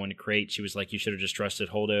whatever going to Crate? She was like, you should have just trusted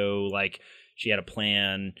Holdo. Like, she had a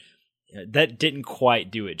plan. That didn't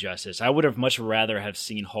quite do it justice. I would have much rather have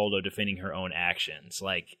seen Holdo defending her own actions,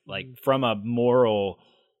 like from a moral,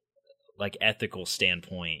 like ethical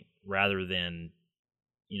standpoint, rather than,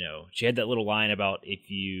 she had that little line about if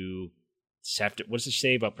you have to. What does she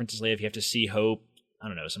say about Princess Leia? If you have to see hope. I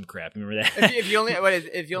don't know, some crap. Remember that? if you only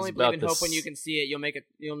believe in hope when you can see it, you'll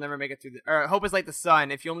never make it through or hope is like the sun.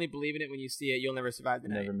 If you only believe in it when you see it, you'll never survive the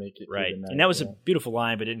night. Never make it right. through the night. And that was a beautiful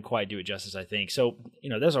line, but didn't quite do it justice, I think. So,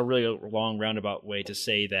 that's a really long roundabout way to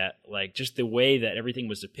say that, like, just the way that everything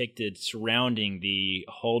was depicted surrounding the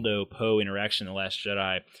Holdo-Poe interaction in The Last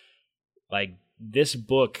Jedi, like, this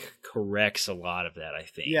book corrects a lot of that, I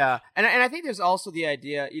think. Yeah, and I think there's also the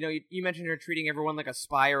idea, you mentioned her treating everyone like a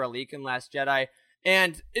spy or a leak in Last Jedi.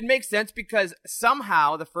 And it makes sense because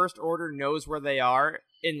somehow the First Order knows where they are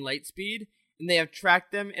in Lightspeed, and they have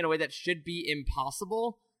tracked them in a way that should be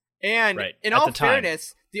impossible. And in all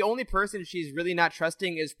fairness, the only person she's really not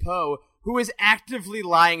trusting is Poe, who is actively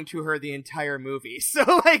lying to her the entire movie.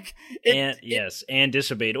 So, like, and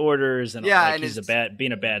disobeyed orders, and he's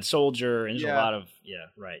being a bad soldier, and there's a lot of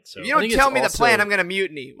So if you don't tell me the plan, I'm gonna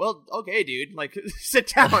mutiny. Well, okay, dude, like, sit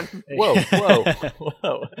down. Whoa.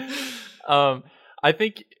 I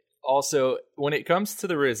think also when it comes to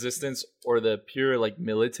the resistance or the pure like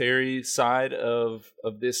military side of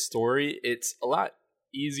this story, it's a lot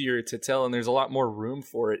easier to tell, and there's a lot more room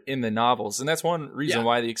for it in the novels. And that's one reason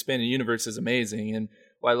why the expanded universe is amazing and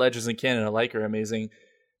why Legends in Canon alike are amazing,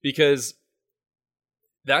 because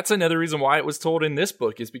that's another reason why it was told in this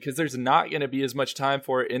book, is because there's not going to be as much time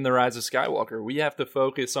for it in The Rise of Skywalker. We have to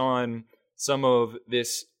focus on some of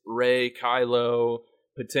this Rey, Kylo,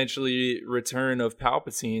 potentially return of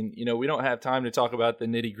Palpatine. We don't have time to talk about the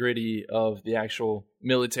nitty gritty of the actual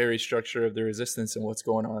military structure of the Resistance and what's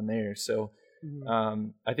going on there. So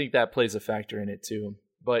I think that plays a factor in it too.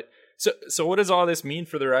 But so what does all this mean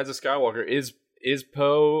for The Rise of Skywalker? Is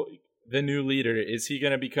Poe the new leader? Is he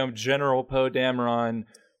going to become General Poe Dameron?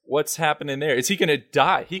 What's happening there? Is he going to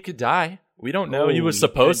die? He could die. We don't know. He was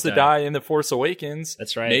supposed to die in The Force Awakens.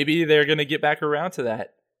 That's right. Maybe they're going to get back around to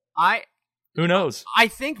that. Who knows? I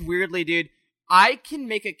think weirdly, dude, I can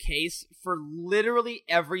make a case for literally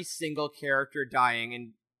every single character dying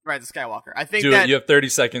in Rise of Skywalker. I think you have 30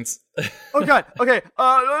 seconds. Oh god. Okay.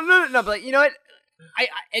 No. But like, you know what?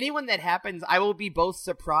 Anyone that happens, I will be both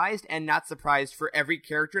surprised and not surprised for every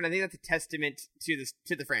character, and I think that's a testament to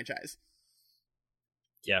the franchise.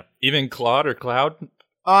 Yeah. Even Claude or Cloud?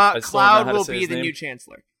 Cloud will be the new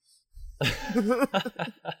Chancellor. Because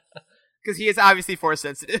he is obviously Force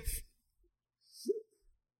sensitive.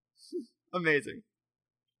 Amazing.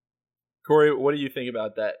 Corey, what do you think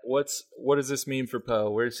about that? What does this mean for Poe?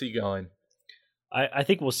 Where's he going? I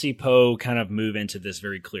think we'll see Poe kind of move into this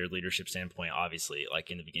very clear leadership standpoint, obviously,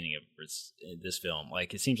 like in the beginning of this film.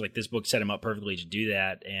 Like, it seems like this book set him up perfectly to do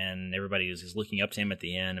that, and everybody is looking up to him at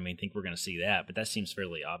the end. I think we're going to see that, but that seems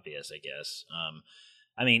fairly obvious, I guess.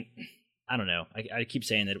 I don't know. I keep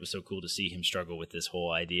saying that it was so cool to see him struggle with this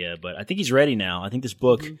whole idea, but I think he's ready now. I think this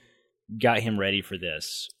book got him ready for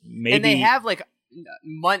this. Maybe, and they have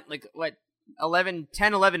 11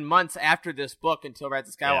 months after this book until Rise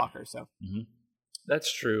of Skywalker. Yeah. So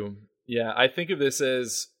that's true. Yeah, I think of this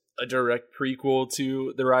as a direct prequel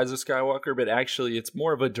to The Rise of Skywalker, but actually it's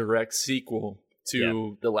more of a direct sequel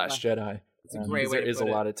to The Last Jedi. It's a great way to put it. There is a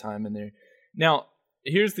lot of time in there. Now,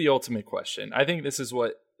 here's the ultimate question. I think this is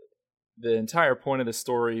what the entire point of the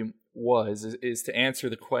story is to answer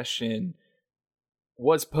the question: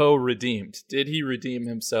 was Poe redeemed? Did he redeem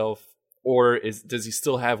himself, or does he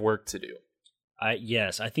still have work to do?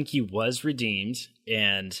 Yes, I think he was redeemed,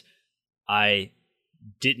 and I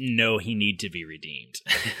didn't know he needed to be redeemed.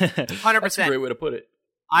 100%. That's a great way to put it.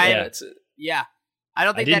 That's it. Yeah.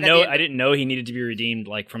 I didn't know he needed to be redeemed,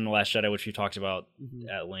 like from The Last Jedi, which we talked about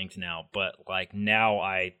at length now. But like now,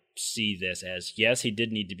 I see this as, yes, he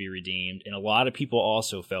did need to be redeemed, and a lot of people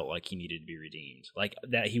also felt like he needed to be redeemed, like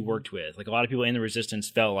that he worked with. Like a lot of people in the Resistance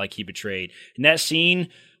felt like he betrayed. And that scene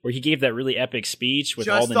where he gave that really epic speech with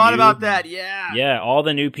all the about that, all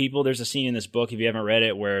the new people. There's a scene in this book, if you haven't read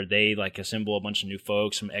it, where they like assemble a bunch of new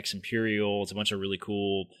folks from ex-Imperial. It's a bunch of really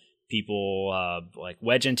cool people. Like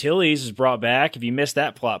Wedge Antilles is brought back. If you missed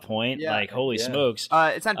that plot point, holy smokes.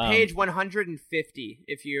 It's on page 150.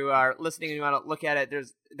 If you are listening and you want to look at it,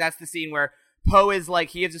 that's the scene where Poe is like,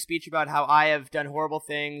 he gives a speech about how I have done horrible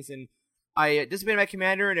things and I disobeyed my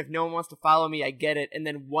commander, and if no one wants to follow me, I get it. And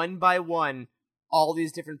then one by one, all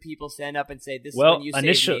these different people stand up and say, "This is when you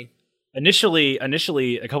saved me." Initially,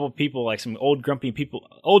 a couple of people, like some old grumpy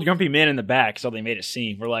men in the back, so they made it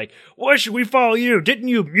seem. We're like, "Why should we follow you? Didn't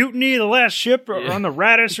you mutiny the last ship on the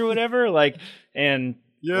Radis or whatever?"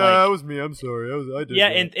 That was me. I'm sorry. I did. Yeah,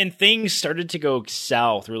 that. and things started to go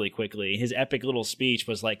south really quickly. His epic little speech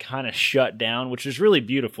was like kind of shut down, which was really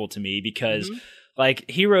beautiful to me because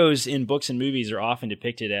like heroes in books and movies are often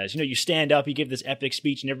depicted as, you stand up, you give this epic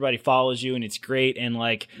speech, and everybody follows you, and it's great. And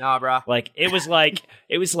like, nah, brah. Like it was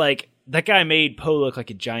like that guy made Poe look like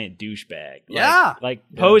a giant douchebag.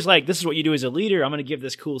 Poe's like, this is what you do as a leader. I'm going to give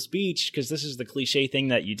this cool speech because this is the cliche thing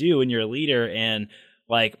that you do when you're a leader. And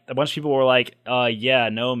like a bunch of people were like, yeah,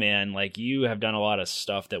 no, man, like you have done a lot of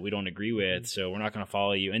stuff that we don't agree with, so we're not going to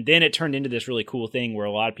follow you. And then it turned into this really cool thing where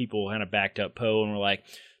a lot of people kind of backed up Poe and were like,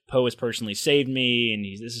 Poe has personally saved me, and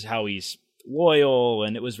this is how he's loyal,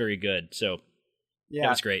 and it was very good. So yeah, it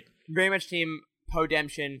was great. Very much team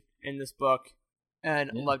Poe-demption in this book,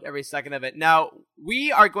 and loved every second of it. Now,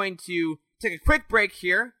 we are going to take a quick break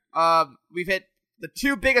here. We've hit the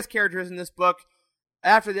two biggest characters in this book.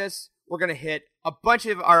 After this, we're going to hit a bunch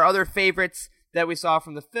of our other favorites that we saw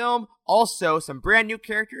from the film, also some brand new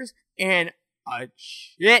characters, and a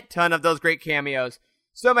shit ton of those great cameos.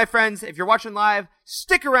 So, my friends, if you're watching live,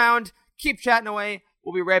 stick around, keep chatting away.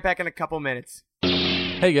 We'll be right back in a couple minutes.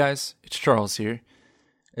 Hey guys, it's Charles here.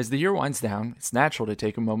 As the year winds down, it's natural to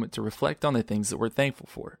take a moment to reflect on the things that we're thankful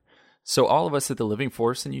for. So all of us at the Living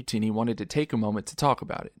Force and Utini wanted to take a moment to talk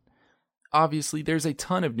about it. Obviously, there's a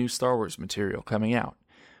ton of new Star Wars material coming out.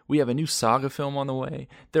 We have a new saga film on the way,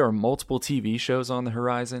 there are multiple TV shows on the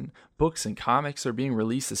horizon, books and comics are being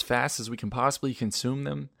released as fast as we can possibly consume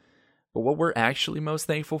them. But what we're actually most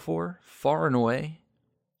thankful for, far and away,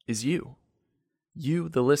 is you. You,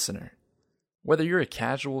 the listener. Whether you're a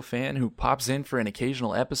casual fan who pops in for an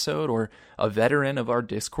occasional episode, or a veteran of our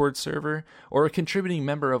Discord server, or a contributing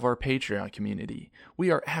member of our Patreon community,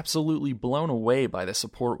 we are absolutely blown away by the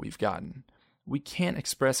support we've gotten. We can't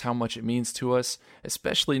express how much it means to us,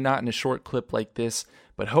 especially not in a short clip like this,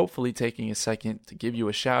 but hopefully taking a second to give you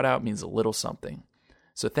a shout out means a little something.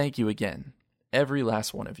 So thank you again, every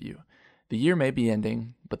last one of you. The year may be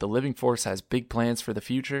ending, but the Living Force has big plans for the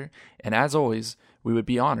future, and as always, we would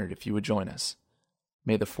be honored if you would join us.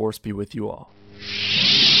 May the Force be with you all.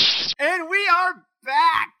 And we are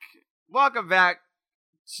back! Welcome back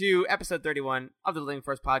to episode 31 of the Living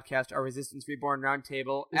Force podcast, our Resistance Reborn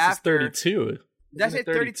Roundtable. This is 32. Did I say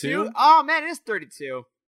 32? Oh man, it is 32.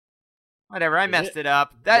 Whatever, I messed it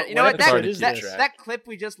up. That clip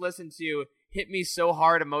we just listened to hit me so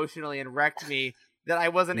hard emotionally and wrecked me that I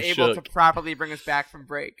wasn't able to properly bring us back from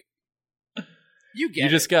break. You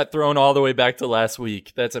just got thrown all the way back to last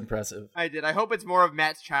week. That's impressive. I did. I hope it's more of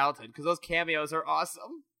Matt's childhood, because those cameos are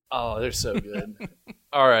awesome. Oh, they're so good.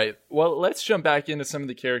 All right. Well, let's jump back into some of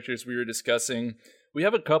the characters we were discussing. We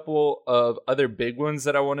have a couple of other big ones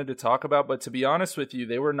that I wanted to talk about, but to be honest with you,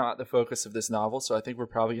 they were not the focus of this novel, so I think we're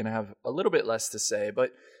probably going to have a little bit less to say.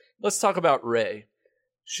 But let's talk about Rey.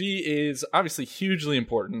 She is obviously hugely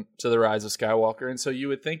important to the Rise of Skywalker, and so you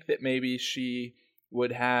would think that maybe she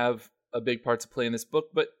would have a big part to play in this book,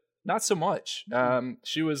 but not so much.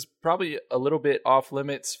 She was probably a little bit off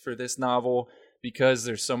limits for this novel because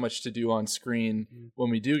there's so much to do on screen when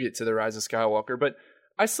we do get to the Rise of Skywalker, but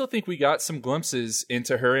I still think we got some glimpses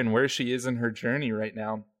into her and where she is in her journey right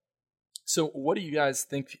now. So what do you guys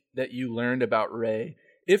think that you learned about Rey,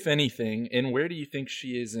 if anything, and where do you think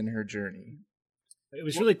she is in her journey? It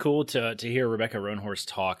was really cool to hear Rebecca Roanhorse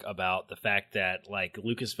talk about the fact that like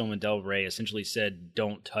Lucasfilm and Del Rey essentially said,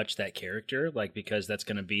 don't touch that character, like because that's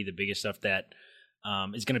going to be the biggest stuff that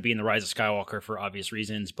is going to be in the Rise of Skywalker for obvious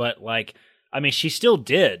reasons. But like, I mean, she still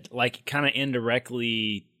did like kind of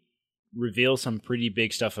indirectly reveal some pretty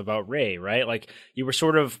big stuff about Rey, right? Like you were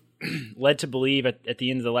sort of led to believe at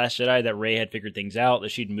the end of The Last Jedi that Rey had figured things out,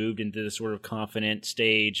 that she'd moved into this sort of confident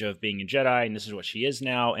stage of being a Jedi, and this is what she is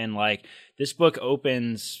now. And like this book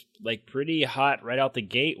opens like pretty hot right out the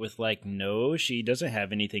gate with like, no, she doesn't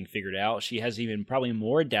have anything figured out. She has even probably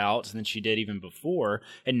more doubts than she did even before,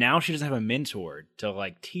 and now she doesn't have a mentor to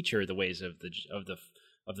like teach her the ways of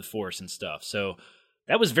the Force and stuff. So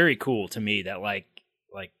that was very cool to me that like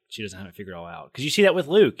she doesn't have it figured all out, because you see that with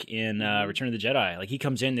Luke in Return of the Jedi. Like he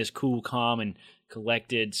comes in this cool, calm, and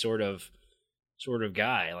collected sort of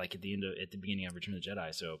guy, like at the beginning of Return of the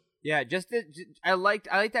Jedi. So yeah, I like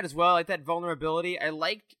that as well. I like that vulnerability. I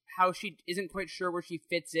liked how she isn't quite sure where she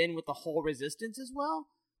fits in with the whole Resistance as well.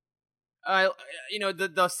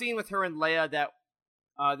 The scene with her and Leia, that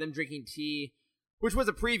them drinking tea, which was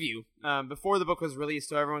a preview before the book was released,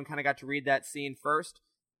 so everyone kind of got to read that scene first.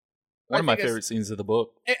 One of my favorite scenes of the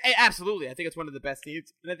book. Absolutely. I think it's one of the best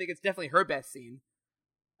scenes, and I think it's definitely her best scene.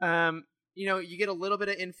 You get a little bit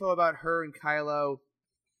of info about her and Kylo,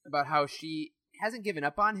 about how she hasn't given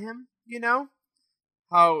up on him,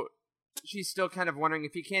 how she's still kind of wondering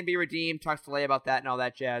if he can be redeemed, talks to Leia about that and all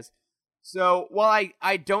that jazz. So while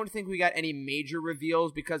I don't think we got any major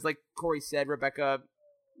reveals, because like Corey said, Rebecca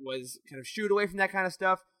was kind of shooed away from that kind of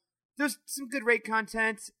stuff, there's some good raid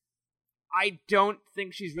content. I don't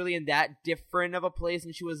think she's really in that different of a place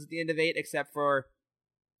than she was at the end of 8, except for,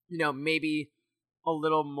 maybe a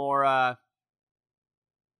little more, a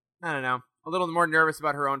little more nervous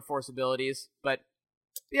about her own Force abilities. But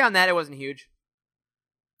beyond that, it wasn't huge.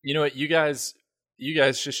 You know what? You guys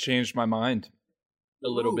just changed my mind a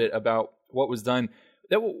little bit about what was done.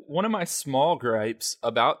 One of my small gripes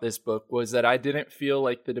about this book was that I didn't feel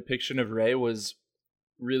like the depiction of Rey was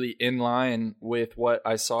really in line with what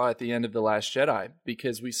I saw at the end of The Last Jedi,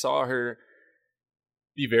 because we saw her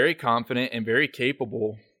be very confident and very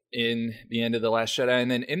capable in the end of The Last Jedi.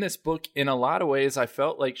 And then in this book, in a lot of ways, I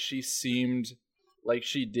felt like she seemed like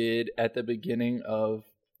she did at the beginning of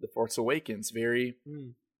The Force Awakens. Very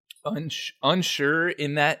unsure.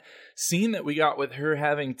 In that scene that we got with her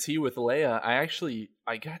having tea with Leia,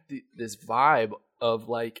 I got this vibe of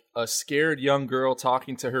like a scared young girl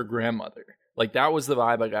talking to her grandmother. Like, that was the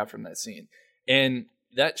vibe I got from that scene. And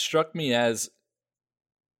that struck me as,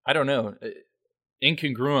 I don't know,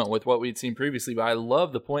 incongruent with what we'd seen previously. But I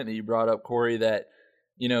love the point that you brought up, Corey, that,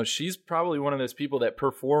 she's probably one of those people that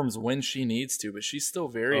performs when she needs to, but she's still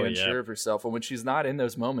very unsure of herself. And when she's not in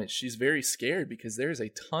those moments, she's very scared because there's a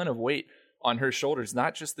ton of weight on her shoulders,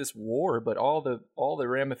 not just this war, but all the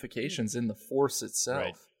ramifications in the Force itself.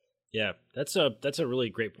 Right. Yeah, that's a really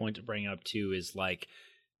great point to bring up too, is like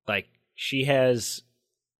she has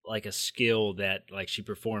like a skill that like she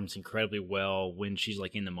performs incredibly well when she's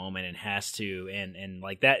like in the moment and has to, and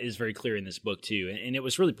like that is very clear in this book too, and it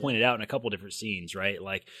was really pointed out in a couple different scenes, right?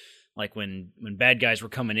 Like when bad guys were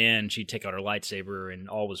coming in, she'd take out her lightsaber and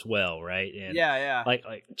all was well, right? And like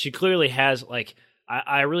she clearly has like,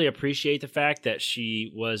 I really appreciate the fact that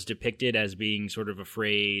she was depicted as being sort of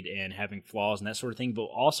afraid and having flaws and that sort of thing, but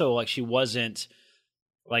also like she wasn't.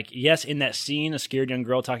 Like, yes, in that scene, a scared young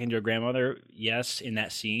girl talking to her grandmother, yes, in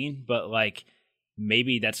that scene, but, like,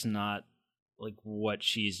 maybe that's not, like, what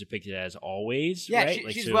she's depicted as always, right?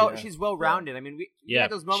 She's well-rounded. I mean, we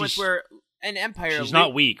had those moments where an Empire... She's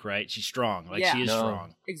not weak, right? She's strong. Like, she is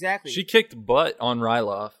strong. Exactly. She kicked butt on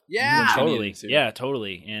Ryloth. Yeah. Totally. Yeah,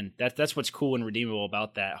 totally. And that's what's cool and redeemable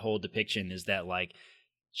about that whole depiction is that, like,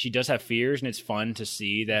 she does have fears, and it's fun to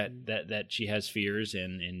see that she has fears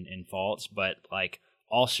and faults, but, like...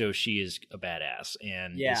 Also, she is a badass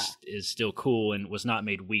and is still cool and was not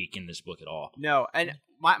made weak in this book at all. No, and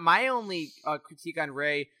my only critique on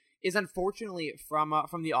Rey is unfortunately from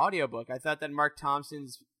the audiobook. I thought that Mark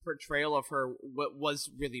Thompson's portrayal of her was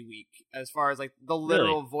really weak, as far as like the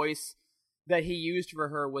literal voice that he used for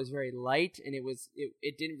her was very light, and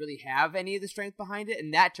it didn't really have any of the strength behind it,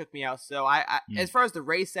 and that took me out. So as far as the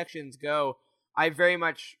Rey sections go, I very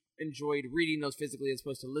much enjoyed reading those physically as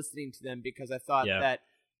opposed to listening to them, because I thought that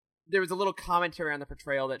there was a little commentary on the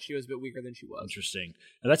portrayal that she was a bit weaker than she was. Interesting.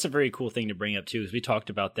 Now, that's a very cool thing to bring up too, because we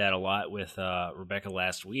talked about that a lot with Rebecca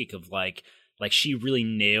last week, of like she really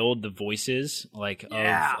nailed the voices of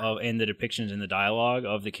and the depictions and the dialogue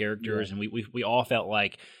of the characters, and we all felt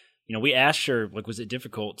like, we asked her, like, was it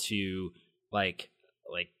difficult to like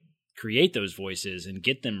create those voices and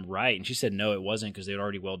get them right, and she said no, it wasn't, because they were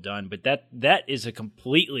already well done. But that is a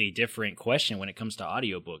completely different question when it comes to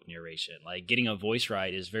audiobook narration. Like, getting a voice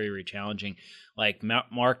right is very, very challenging. Like,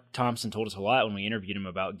 Mark Thompson told us a lot when we interviewed him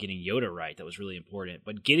about getting Yoda right. That was really important.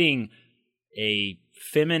 But getting a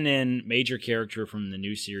feminine major character from the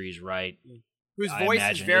new series right, whose voice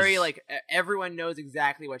is very like everyone knows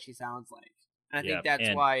exactly what she sounds like, and I think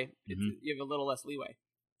that's why you have a little less leeway.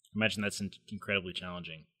 I imagine that's incredibly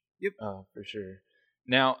challenging. Yep. Oh, for sure.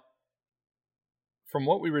 Now, from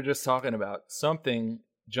what we were just talking about, something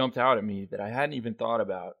jumped out at me that I hadn't even thought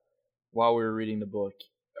about while we were reading the book,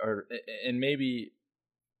 and maybe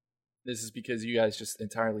this is because you guys just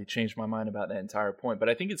entirely changed my mind about that entire point. But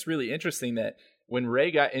I think it's really interesting that when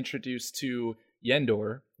Rey got introduced to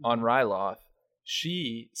Yendor on Ryloth,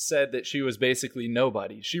 she said that she was basically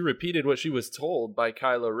nobody. She repeated what she was told by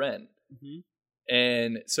Kylo Ren. Mm-hmm.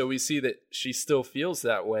 And so we see that she still feels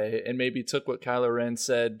that way and maybe took what Kylo Ren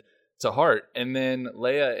said to heart. And then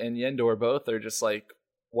Leia and Yendor both are just like,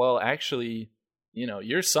 well, actually,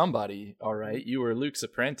 you're somebody, all right? You were Luke's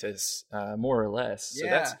apprentice, more or less. So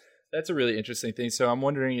that's a really interesting thing. So I'm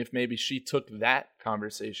wondering if maybe she took that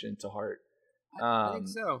conversation to heart. I think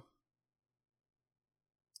so.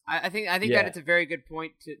 I think that it's a very good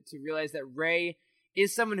point to realize that Rey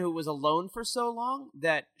is someone who was alone for so long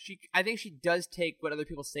that I think she does take what other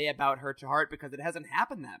people say about her to heart because it hasn't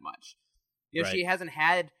happened that much. She hasn't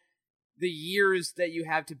had the years that you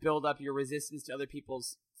have to build up your resistance to other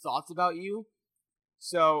people's thoughts about you.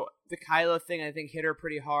 So the Kylo thing, I think, hit her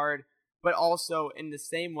pretty hard. But also, in the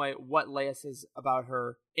same way, what Leia says about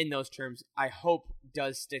her in those terms, I hope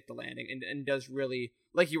does stick the landing and does really,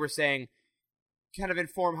 like you were saying, kind of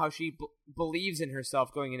inform how she believes in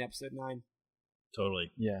herself going in Episode 9.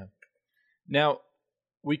 Totally. Yeah. Now,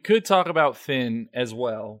 we could talk about Finn as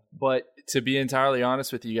well, but to be entirely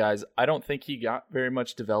honest with you guys, I don't think he got very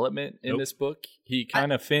much development in this book. He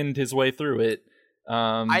kind of Finned his way through it.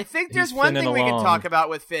 I think there's one thing we can talk about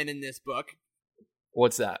with Finn in this book.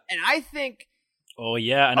 What's that? And I think... Oh,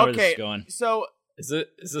 yeah, I know where this is going. So...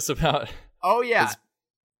 Is this about... Oh, yeah.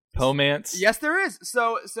 Pomance? Yes, there is.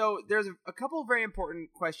 So there's a couple of very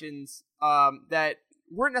important questions that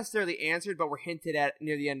weren't necessarily answered, but were hinted at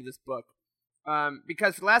near the end of this book.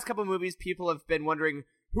 Because for the last couple of movies, people have been wondering,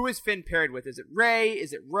 who is Finn paired with? Is it Rey?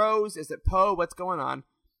 Is it Rose? Is it Poe? What's going on?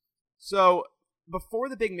 So before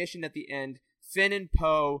the big mission at the end, Finn and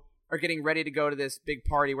Poe are getting ready to go to this big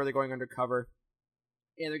party where they're going undercover.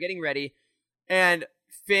 And they're getting ready. And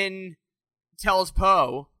Finn tells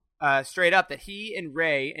Poe straight up that he and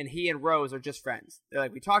Rey and he and Rose are just friends. They're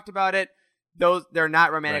like, we talked about it. They're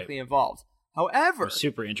not romantically involved. However,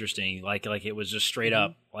 super interesting. Like it was just straight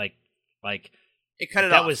up like it cut it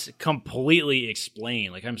that off. was completely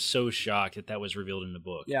explained. Like I'm so shocked that was revealed in the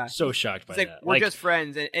book. Yeah, so shocked by that. We're just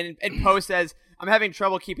friends, and Poe says, "I'm having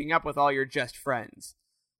trouble keeping up with all your just friends,"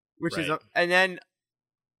 which is, and then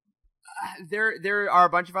there are a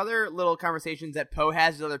bunch of other little conversations that Poe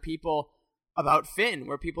has with other people about Finn,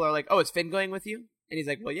 where people are like, "Oh, is Finn going with you?" And he's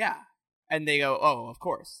like, "Well, yeah," and they go, "Oh, of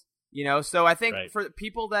course." So I think for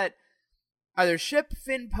people that either ship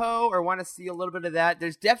Finn Poe or want to see a little bit of that,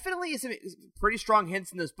 there's definitely some pretty strong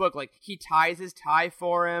hints in this book. Like, he ties his tie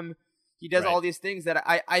for him. He does all these things that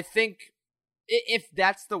I think if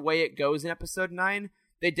that's the way it goes in Episode 9,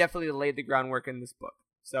 they definitely laid the groundwork in this book.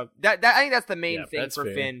 So that I think that's the main thing for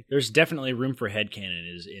fair. Finn. There's definitely room for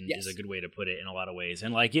headcanon is a good way to put it in a lot of ways.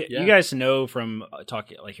 And like you guys know from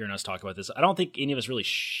hearing us talk about this, I don't think any of us really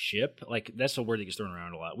ship. Like, that's a word that gets thrown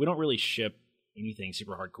around a lot. We don't really ship anything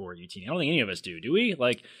super hardcore UT. I don't think any of us do we?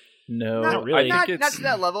 Like, no, not really. Not to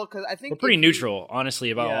that level, because I think we're pretty neutral,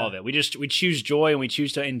 honestly, about all of it. We choose joy and we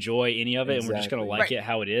choose to enjoy any of it, and we're just gonna like it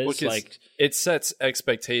how it is. Like, it sets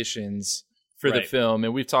expectations for the film,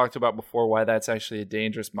 and we've talked about before why that's actually a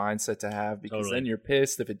dangerous mindset to have, because then you're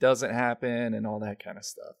pissed if it doesn't happen and all that kind of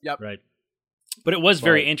stuff. Yep. Right. But it was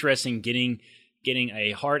very interesting getting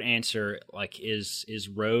a hard answer, like, is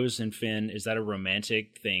Rose and Finn, is that a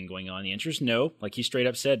romantic thing going on? The answer is no. Like, he straight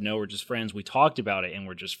up said, no, we're just friends. We talked about it and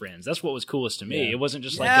we're just friends. That's what was coolest to me. It wasn't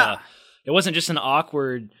just it wasn't just an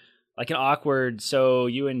awkward, so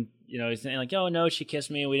you and, it's like, oh no, she kissed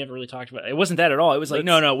me and we never really talked about it. It wasn't that at all. It was like,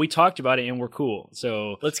 no, we talked about it and we're cool.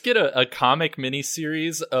 So let's get a comic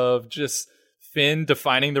miniseries of just Finn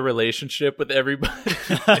defining the relationship with everybody.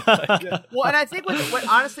 Well, and I think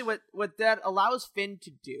what that allows Finn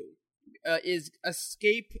to do is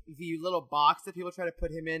escape the little box that people try to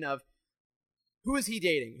put him in of who is he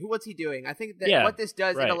dating? What's he doing? I think that what this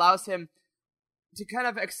does, it allows him to kind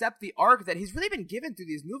of accept the arc that he's really been given through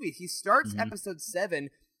these movies. He starts Episode 7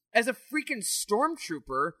 as a freaking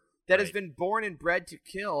stormtrooper that has been born and bred to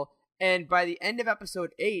kill, and by the end of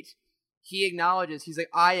Episode 8, he acknowledges, he's like,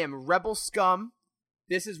 I am rebel scum.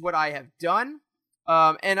 This is what I have done.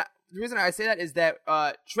 And the reason I say that is that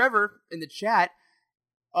Trevor in the chat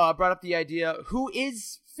brought up the idea, who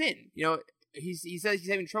is Finn? He says he's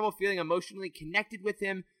having trouble feeling emotionally connected with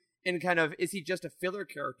him, and kind of, is he just a filler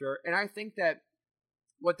character? And I think that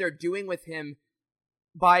what they're doing with him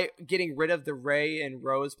by getting rid of the Rey and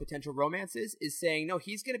Rose potential romances is saying, no,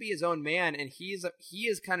 he's going to be his own man, and he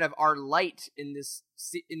is kind of our light in this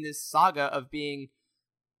saga of being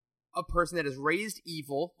a person that is raised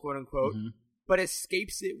evil, quote unquote, but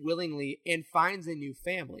escapes it willingly and finds a new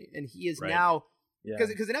family. And he is now,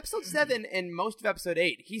 because in Episode 7 and most of Episode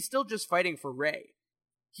 8, he's still just fighting for Rey.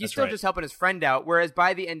 He's still just helping his friend out, whereas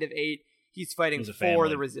by the end of 8, he's fighting for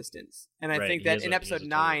the Resistance. And I think that in Episode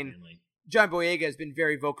 9, John Boyega has been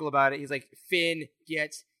very vocal about it. He's like, Finn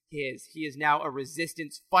gets his. He is now a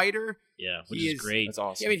Resistance fighter. Yeah, which is great. That's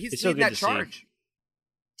awesome. I mean, he's leading that charge.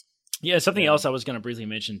 Yeah, something else I was going to briefly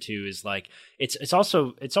mention too is like it's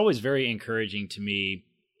always very encouraging to me.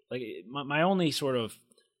 Like, my only sort of,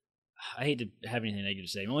 I hate to have anything negative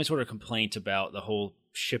to say, my only sort of complaint about the whole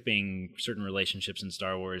shipping certain relationships in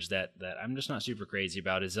Star Wars that I'm just not super crazy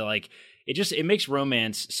about. Is that like it makes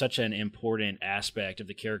romance such an important aspect of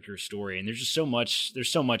the character's story, and there's so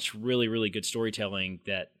much really, really good storytelling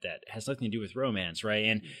that has nothing to do with romance,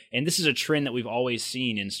 right? And this is a trend that we've always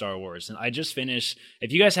seen in Star Wars. And I just finished.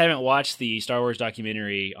 If you guys haven't watched the Star Wars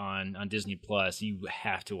documentary on Disney Plus, you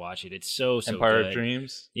have to watch it. It's so Empire good. of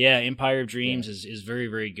Dreams. Yeah, Empire of Dreams is very,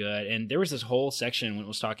 very good. And there was this whole section when it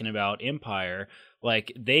was talking about Empire.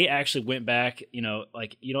 Like, they actually went back, you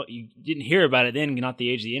didn't hear about it then, not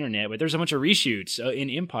the age of the internet, but there's a bunch of reshoots in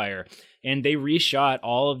Empire, and they reshot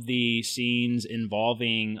all of the scenes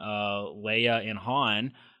involving Leia and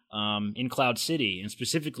Han in Cloud City, and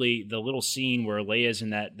specifically the little scene where Leia's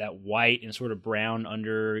in that white and sort of brown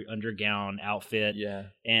undergown outfit. Yeah,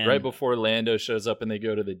 and right before Lando shows up and they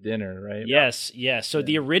go to the dinner, right? Yes. So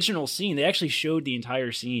the original scene, they actually showed the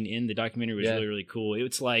entire scene in the documentary. It was really, really cool.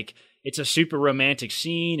 It's like, it's a super romantic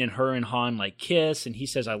scene, and her and Han like kiss, and he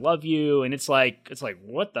says, "I love you," and it's like,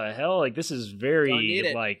 what the hell? Like, this is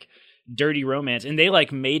very like dirty romance, and they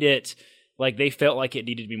like made it like they felt like it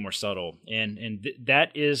needed to be more subtle, and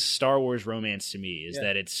that is Star Wars romance to me. Is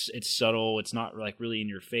that it's subtle, it's not like really in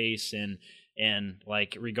your face, and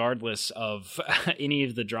like regardless of any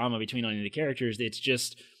of the drama between any of the characters, it's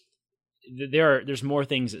just there's more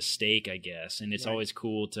things at stake, I guess, and it's always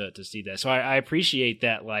cool to see that. So I appreciate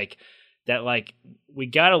that, like we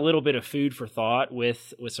got a little bit of food for thought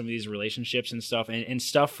with some of these relationships and stuff, and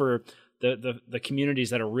stuff for the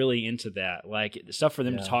communities that are really into that, like stuff for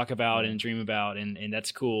them to talk about and dream about, and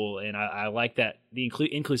that's cool. And I like that, the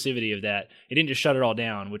inclusivity of that. It didn't just shut it all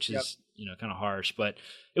down, which is kind of harsh, but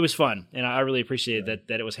it was fun, and I really appreciated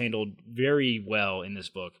that it was handled very well in this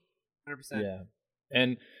book. 100%. Yeah,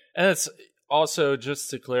 and it's also, just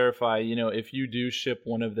to clarify, if you do ship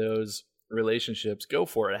one of those relationships, go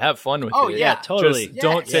for it. Have fun with it. Oh yeah, totally. Just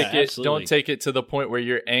don't take it to the point where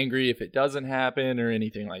you're angry if it doesn't happen or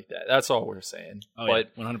anything like that. That's all we're saying. Oh,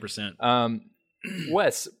 but 100%.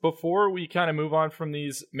 Wes, before we kind of move on from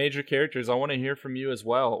these major characters, I want to hear from you as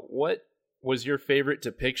well. What was your favorite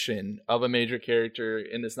depiction of a major character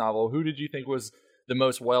in this novel? Who did you think was the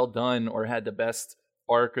most well done or had the best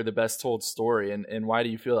arc or the best told story, and why do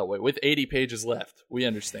you feel that way? With 80 pages left, we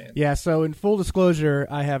understand. Yeah, so in full disclosure,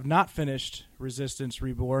 I have not finished Resistance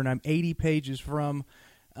Reborn. I'm 80 pages from,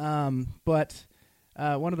 but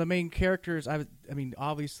one of the main characters, I mean,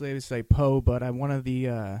 obviously I would say Poe, but one of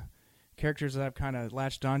the characters that I've kind of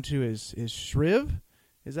latched onto is Shriv.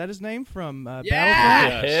 Is that his name from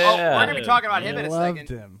Battlefront? Yeah. Oh, we're gonna be talking about him in a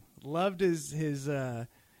second. Loved his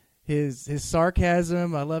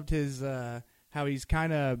sarcasm. I loved his how he's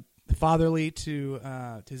kind of fatherly to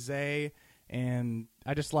Zay, and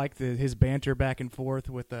I just like his banter back and forth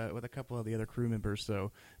with a couple of the other crew members.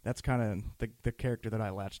 So that's kind of the character that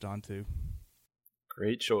I latched onto.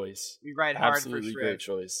 Great choice. We ride hard Absolutely for Shriv. Great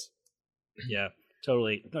choice. Yeah,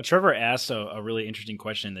 totally. No, Trevor asked a really interesting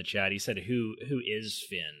question in the chat. He said, "Who is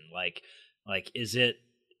Finn? Like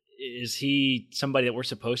is he somebody that we're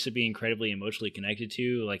supposed to be incredibly emotionally connected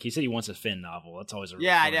to?" Like, he said he wants a Finn novel. That's always a really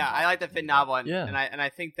fun yeah. I like the Finn novel, and yeah. and I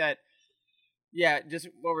think that just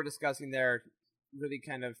what we're discussing there really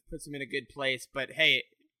kind of puts him in a good place. But hey,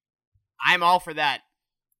 I'm all for that.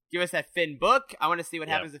 Give us that Finn book. I want to see what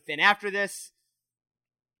happens to Finn after this,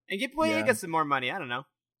 and get Boyega some more money. I don't know.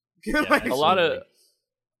 Yeah,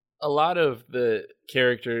 a lot of the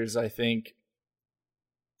characters, I think,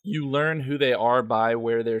 you learn who they are by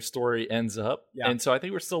where their story ends up. Yeah. And so I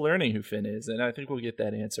think we're still learning who Finn is, and I think we'll get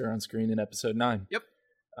that answer on screen in episode 9. Yep.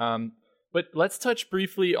 But let's touch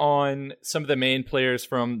briefly on some of the main players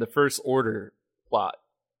from the First Order plot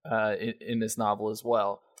in this novel as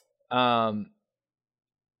well.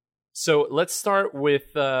 So let's start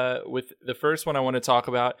with the first one I want to talk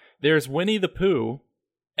about. There's Winnie the Pooh,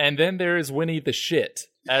 and then there is Winnie the Shit,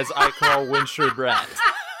 as I call Winsher Brat.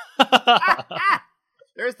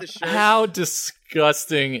 There's the shirt. How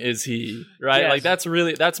disgusting is he? Right? Yes.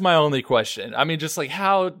 Like, that's my only question. I mean, just like,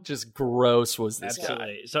 how just gross was this Absolutely.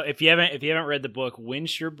 guy? So if you haven't read the book,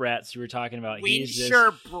 Winsher Bratz, you were talking about,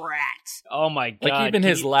 Winsher Brat. Oh my god! Like, even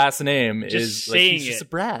his last name just is like, saying he's just it, a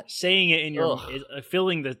brat. Saying it in your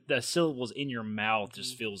filling the syllables in your mouth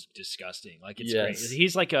just feels disgusting. Like, it's great.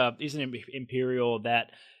 He's an Imperial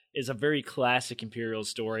that is a very classic Imperial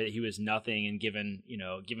story, that he was nothing and given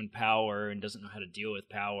power and doesn't know how to deal with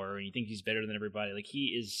power, and he thinks he's better than everybody. Like, he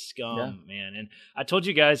is scum, man. And I told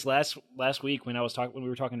you guys last week when we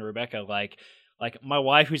were talking to Rebecca, like my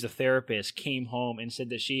wife, who's a therapist, came home and said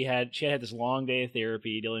that she had this long day of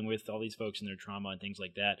therapy dealing with all these folks and their trauma and things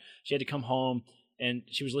like that. She had to come home and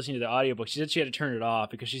she was listening to the audiobook. She said she had to turn it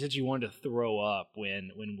off because she said she wanted to throw up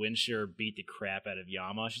when Winshur beat the crap out of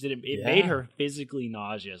Yama. She said it made her physically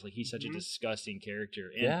nauseous. Like, he's such a disgusting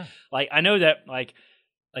character. And like, I know that like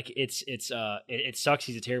it sucks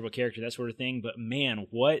he's a terrible character, that sort of thing, but man,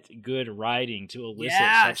 what good writing to elicit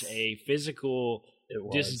such a physical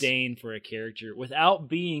disdain for a character without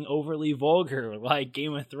being overly vulgar like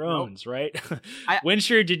Game of Thrones, right?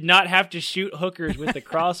 Winshur did not have to shoot hookers with the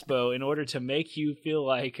crossbow in order to make you feel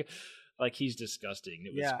like he's disgusting.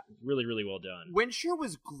 It was really, really well done. Winshur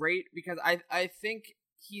was great because I think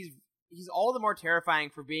he's all the more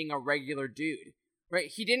terrifying for being a regular dude, right?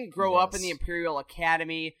 He didn't grow up in the Imperial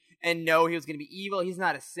Academy and know he was going to be evil. He's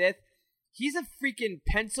not a Sith. He's a freaking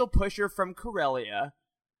pencil pusher from Corellia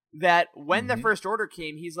that when the First Order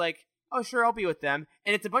came, he's like, oh, sure, I'll be with them.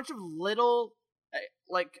 And it's a bunch of little,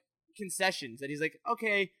 like, concessions that he's like,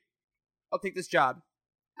 okay, I'll take this job.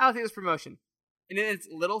 I'll take this promotion. And then it's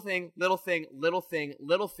little thing, little thing, little thing,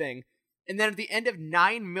 little thing. And then at the end of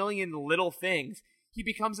 9 million little things, he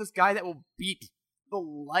becomes this guy that will beat the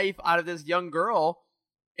life out of this young girl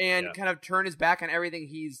and kind of turn his back on everything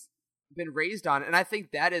he's been raised on. And I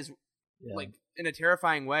think that is, like, in a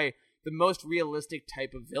terrifying way, the most realistic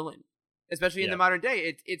type of villain, especially in the modern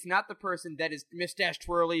day. It's not the person that is mustache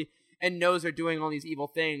twirly and knows they're doing all these evil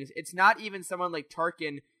things. It's not even someone like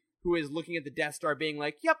Tarkin who is looking at the Death Star being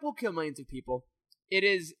like, yep, we'll kill millions of people. It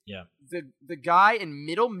is the guy in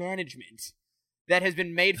middle management that has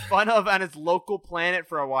been made fun of on his local planet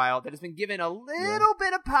for a while, that has been given a little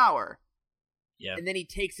bit of power. Yeah. And then he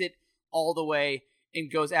takes it all the way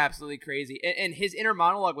and goes absolutely crazy. And his inner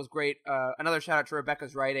monologue was great. Another shout out to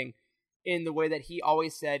Rebecca's writing, in the way that he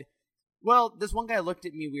always said, well, this one guy looked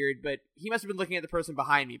at me weird, but he must have been looking at the person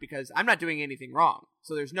behind me because I'm not doing anything wrong.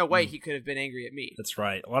 So there's no way he could have been angry at me. That's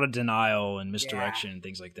right. A lot of denial and misdirection and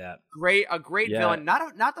things like that. A great villain.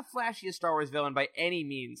 Not the flashiest Star Wars villain by any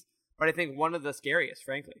means, but I think one of the scariest,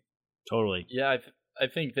 frankly. Totally. Yeah, I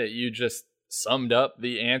think that you just summed up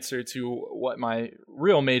the answer to what my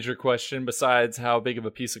real major question, besides how big of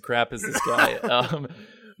a piece of crap is this guy.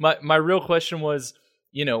 My real question was,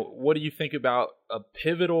 what do you think about a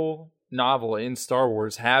pivotal novel in Star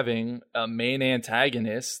Wars having a main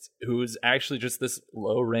antagonist who's actually just this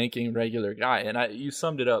low-ranking regular guy? And you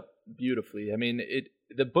summed it up beautifully. I mean,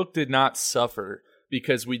 the book did not suffer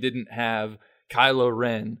because we didn't have Kylo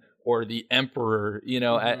Ren or the Emperor,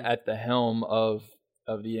 at the helm of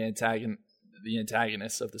the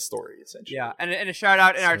antagonists of the story, essentially. Yeah, and a shout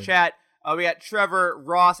out in our chat. We got Trevor,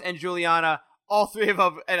 Ross, and Juliana, all three of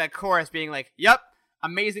them in a chorus being like, yep,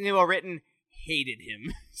 amazingly well written, hated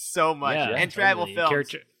him so much. Yeah, and travel films.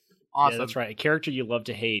 Character, awesome. Yeah, that's right. A character you love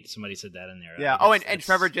to hate. Somebody said that in there. Yeah. And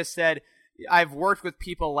Trevor just said, I've worked with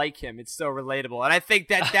people like him. It's so relatable. And I think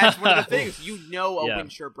that's one of the things. A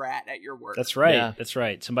Winshur brat at your work. That's right. Yeah. That's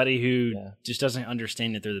right. Somebody who just doesn't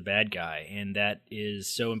understand that they're the bad guy. And that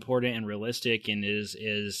is so important and realistic and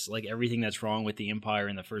is like everything that's wrong with the Empire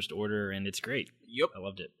and the First Order. And it's great. Yep. I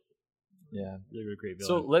loved it. Yeah. Really great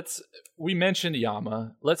villain. So we mentioned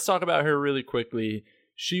Yama. Let's talk about her really quickly.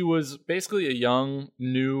 She was basically a young,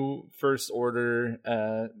 new First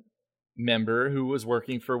Order member who was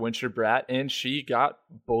working for Winshur Brat, and she got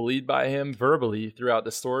bullied by him verbally throughout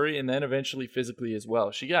the story and then eventually physically as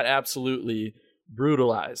well. She got absolutely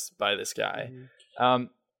brutalized by this guy.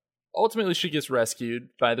 Ultimately, she gets rescued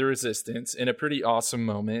by the Resistance in a pretty awesome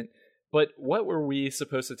moment. But what were we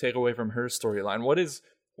supposed to take away from her storyline? What is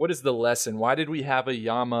the lesson? Why did we have a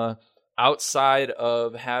Yama outside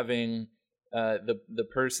of having the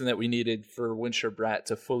person that we needed for Winshur Brat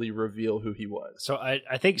to fully reveal who he was? So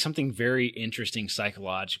I think something very interesting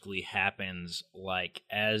psychologically happens, like,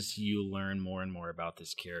 as you learn more and more about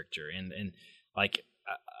this character, and like,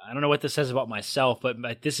 I don't know what this says about myself,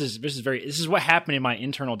 but this is what happened in my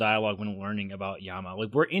internal dialogue when learning about Yama.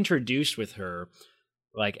 Like, we're introduced with her,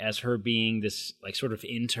 like, as her being this, like, sort of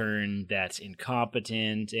intern that's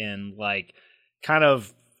incompetent and, like, kind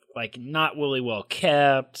of, like, not really well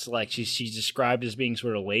kept. Like, she's described as being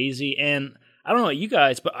sort of lazy. And I don't know about you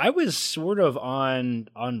guys, but I was sort of on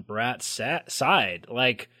Brat's side,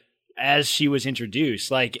 like, as she was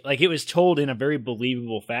introduced. Like it was told in a very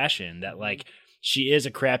believable fashion that, like, she is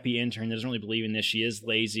a crappy intern, doesn't really believe in this. She is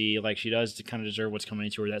lazy. Like, she does to kind of deserve what's coming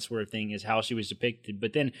to her. That sort of thing is how she was depicted.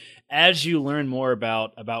 But then as you learn more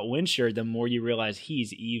about Winshur, the more you realize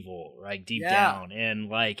he's evil, right? Deep down. And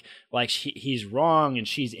like he's wrong and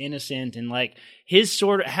she's innocent. And like his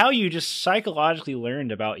sort of, how you just psychologically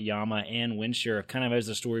learned about Yama and Winshur kind of as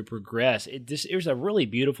the story progressed. It was a really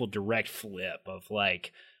beautiful direct flip of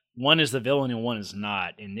like one is the villain and one is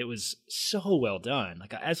not, and it was so well done.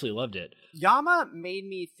 Like I absolutely loved it. Yama made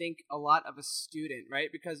me think a lot of a student, right?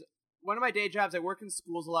 Because one of my day jobs, I work in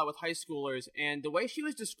schools a lot with high schoolers, and the way she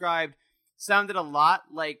was described sounded a lot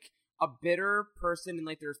like a bitter person in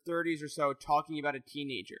like their 30s or so talking about a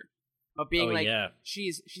teenager. Of being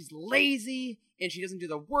she's lazy and she doesn't do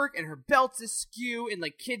the work and her belt's askew and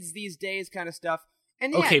like kids these days kind of stuff.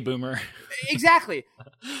 And okay, boomer. Exactly.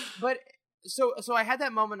 But so I had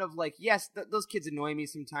that moment of like, yes, those kids annoy me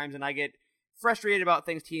sometimes and I get frustrated about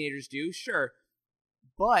things teenagers do, sure.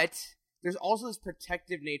 But there's also this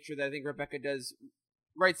protective nature that I think Rebecca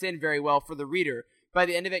writes in very well for the reader. By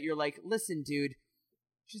the end of it, you're like, listen, dude,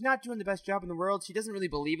 she's not doing the best job in the world. She doesn't really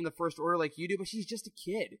believe in the First Order like you do, but she's just a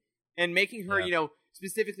kid. And making her,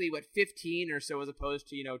 specifically, 15 or so as opposed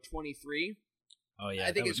to, 23. Oh, yeah.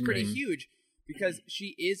 I think it's pretty huge because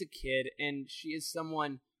she is a kid and she is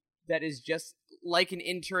someone that is just like an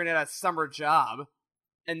intern at a summer job.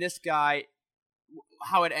 And this guy,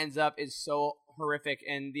 how it ends up is so horrific.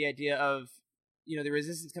 And the idea of, the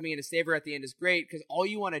resistance coming in to save her at the end is great because all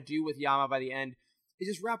you want to do with Yama by the end is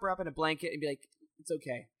just wrap her up in a blanket and be like, it's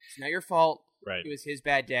okay. It's not your fault. Right. It was his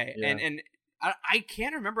bad day. Yeah. And I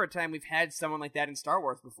can't remember a time we've had someone like that in Star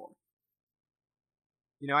Wars before.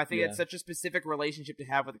 I think it's such a specific relationship to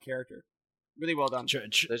have with a character. Really well done.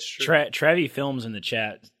 That's true. Travi Films in the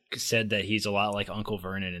chat said that he's a lot like Uncle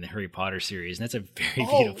Vernon in the Harry Potter series, and that's a very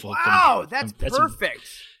beautiful. Wow, that's perfect.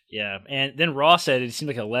 Yeah, and then Ross said it seemed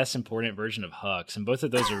like a less important version of Hux, and both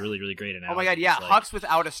of those are really, really great analogies. Oh my god, yeah, Hux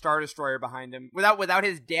without a Star Destroyer behind him, without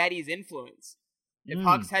his daddy's influence. If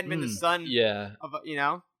Hux hadn't been the son, of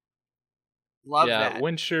love that.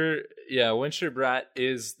 Winsher Brat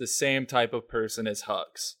is the same type of person as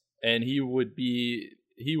Hux, and he would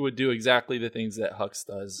do exactly the things that Hux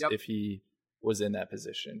does if he was in that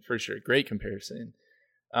position, for sure. Great comparison.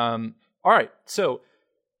 All right, so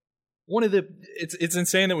it's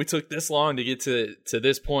insane that we took this long to get to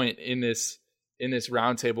this point in this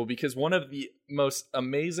roundtable, because one of the most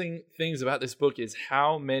amazing things about this book is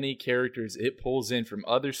how many characters it pulls in from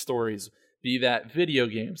other stories, be that video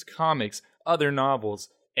games, comics, other novels,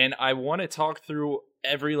 and I want to talk through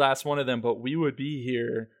every last one of them, but we would be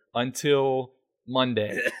here until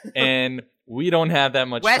Monday, and we don't have that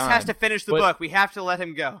much time. Wes has to finish the book. We have to let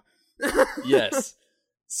him go. Yes.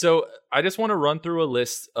 So I just want to run through a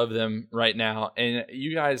list of them right now, and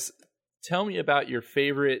you guys tell me about your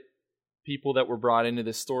favorite people that were brought into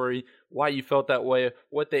this story, why you felt that way,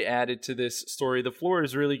 what they added to this story. The floor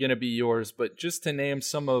is really going to be yours, but just to name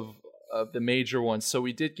some of the major ones. So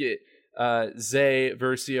we did get Zay,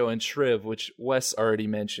 Versio, and Shriv, which Wes already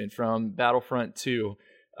mentioned from Battlefront 2.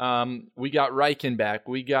 We got Riken back.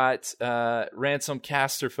 We got Ransom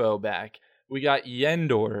Casterfo back. We got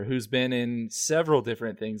Yendor, who's been in several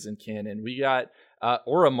different things in canon. We got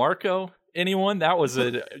Ora Marco. Anyone? That was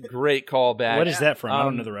a great callback. What is that from? I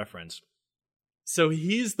don't know the reference. So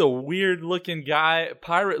he's the weird-looking guy,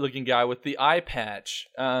 pirate-looking guy with the eye patch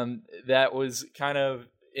that was kind of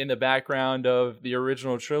in the background of the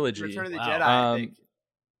original trilogy. Return of the Jedi, I think.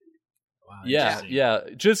 Wow, yeah.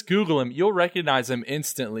 Just Google him. You'll recognize him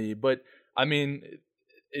instantly. But, I mean,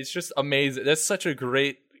 it's just amazing. That's such a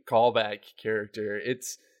great callback character.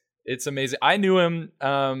 It's amazing. I knew him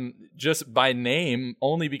just by name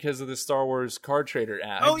only because of the Star Wars card trader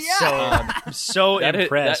app. Oh, yeah! I'm so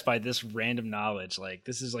impressed by this random knowledge. Like,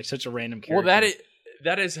 this is like such a random character. Well,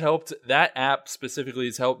 that has helped. That app specifically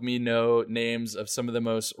has helped me know names of some of the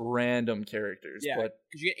most random characters. Yeah,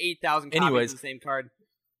 because you get 8,000 copies of the same card.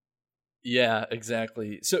 Yeah,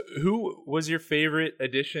 exactly. So who was your favorite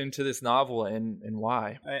addition to this novel and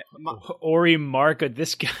why? Ori Marco,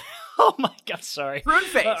 this guy. Oh my god, sorry.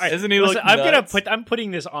 Pruneface. Right. Isn't he looking nuts? I'm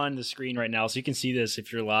putting this on the screen right now so you can see this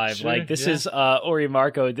if you're live. Sure, like this is Ori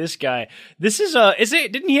Marco, this guy. This is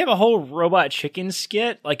didn't he have a whole robot chicken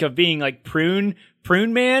skit like of being like prune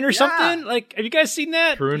man or something? Like have you guys seen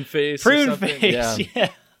that? Pruneface. Yeah.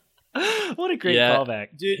 What a great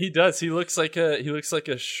callback, dude! He does. He looks like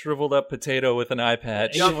a shriveled up potato with an eye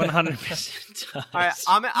patch. 100%. All right,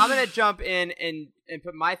 I'm gonna jump in and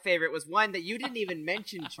put my favorite was one that you didn't even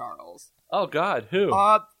mention, Charles. Oh God, who?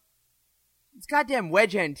 It's goddamn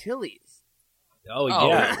Wedge Antilles. Oh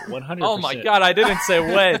yeah, 100%. Oh my God, I didn't say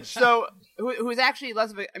Wedge. So who's actually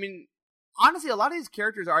less of a? I mean, honestly, a lot of these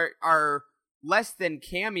characters are less than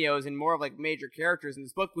cameos and more of like major characters in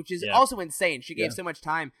this book, which is also insane. She gave so much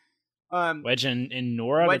time. Wedge and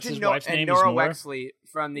Nora, Wedge that's his wife's name, Nora is Nora Wexley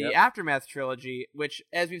from the Aftermath trilogy, which,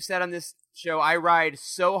 as we've said on this show, I ride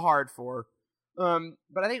so hard for. But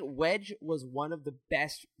I think Wedge was one of the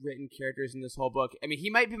best written characters in this whole book. I mean, he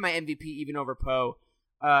might be my MVP even over Poe.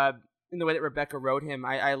 in the way that Rebecca wrote him.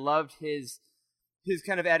 I loved his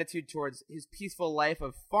kind of attitude towards his peaceful life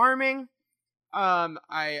of farming.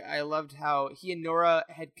 I loved how he and Nora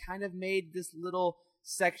had kind of made this little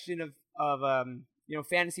section of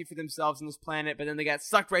fantasy for themselves on this planet, but then they got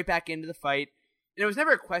sucked right back into the fight. And it was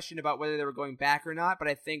never a question about whether they were going back or not, but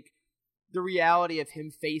I think the reality of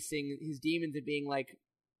him facing his demons and being like,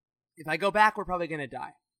 if I go back, we're probably going to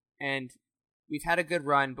die. And we've had a good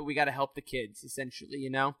run, but we got to help the kids, essentially, you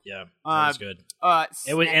know? Yeah, that was good.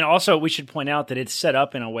 And also, we should point out that it's set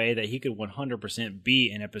up in a way that he could 100%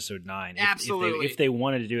 be in episode 9. Absolutely. If they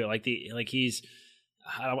wanted to do it, he's...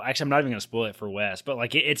 Actually, I'm not even going to spoil it for Wes, but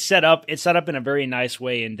like it's set up in a very nice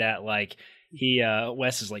way in that like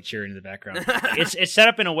Wes is like cheering in the background. it's set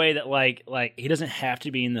up in a way that like he doesn't have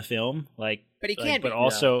to be in the film, but he can be. But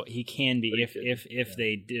also he can be if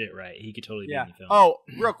they did it right. He could totally be in the film. Oh,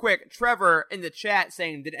 real quick, Trevor in the chat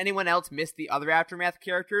saying, did anyone else miss the other Aftermath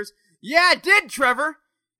characters? Yeah, I did, Trevor.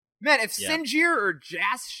 Man, if Sinjir or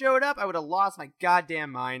Jas showed up, I would have lost my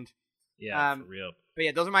goddamn mind. Yeah, for real. But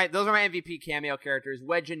yeah, those are my MVP cameo characters.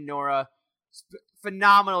 Wedge and Nora,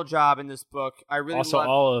 phenomenal job in this book. I really also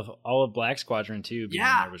all of Black Squadron too. Being in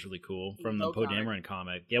there was really cool from the Poe Dameron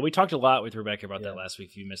comic. Yeah, we talked a lot with Rebecca about that last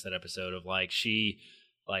week. If you missed that episode of like she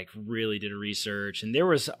really did a research, and there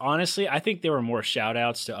was honestly, I think there were more shout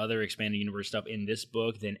outs to other expanded universe stuff in this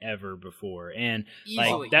book than ever before. And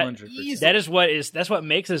easily, that's what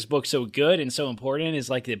makes this book so good and so important is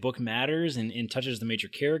like the book matters and touches the major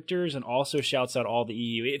characters and also shouts out all the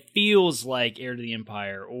EU. It feels like Heir to the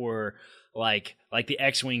Empire or like the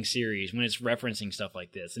X-Wing series when it's referencing stuff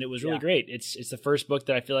like this, and it was really great. It's the first book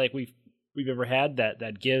that I feel like we've ever had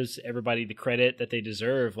that gives everybody the credit that they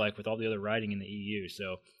deserve, like with all the other writing in the EU.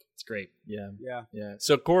 So it's great. Yeah.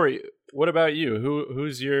 So Corey, what about you?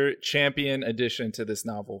 Who's your champion addition to this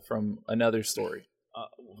novel from another story?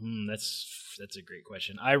 That's a great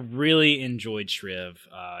question. I really enjoyed Shriv.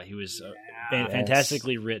 He was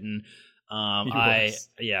fantastically written.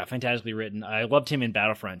 Fantastically written. I loved him in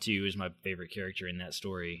Battlefront too. He was my favorite character in that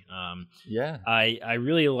story. I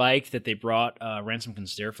really liked that they brought Ransom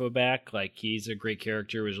Consterfo back. Like he's a great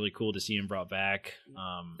character. It was really cool to see him brought back.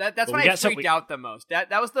 That's when I freaked out the most. That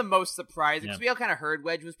was the most surprising because we all kind of heard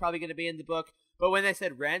Wedge was probably going to be in the book, but when they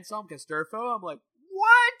said Ransom Consterfo, I'm like,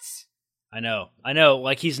 what? I know.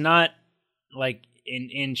 Like he's not like.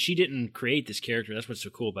 And she didn't create this character. That's what's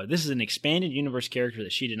so cool about it. This is an expanded universe character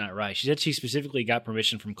that she did not write. She said she specifically got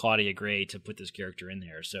permission from Claudia Gray to put this character in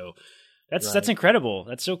there. So that's incredible.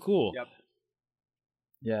 That's so cool. Yep.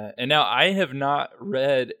 Yeah, and now I have not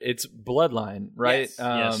read its Bloodline, right?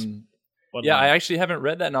 Yes. Bloodline. Yeah, I actually haven't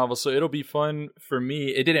read that novel, so it'll be fun for me.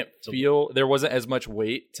 It didn't feel there wasn't as much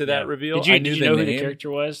weight to that reveal. Did you know who the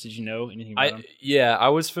character was? Did you know anything about him? Yeah, I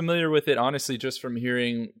was familiar with it honestly just from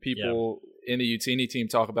hearing people in the Utini team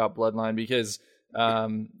talk about Bloodline because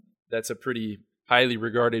that's a pretty highly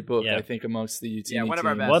regarded book, I think, amongst the Utini team. One of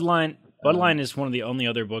our best. Bloodline is one of the only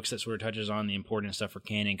other books that sort of touches on the important stuff for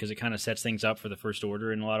canon because it kind of sets things up for the First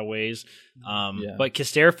Order in a lot of ways. But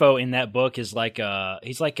Casterfo in that book is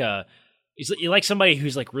he's like somebody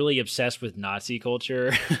who's like really obsessed with Nazi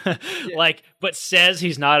culture, but says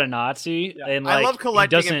he's not a Nazi. Yeah. And I love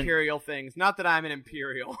collecting Imperial things. Not that I'm an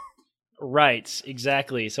Imperial. Right,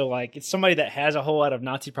 exactly. So like it's somebody that has a whole lot of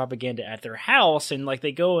Nazi propaganda at their house, and like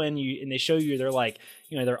they go in and they show you their like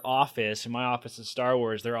their office. And my office is Star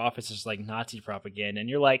Wars. Their office is like Nazi propaganda, and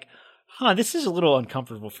you're like, this is a little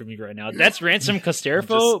uncomfortable for me right now. That's Ransom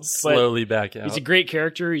Casterfo. Slowly back out. He's a great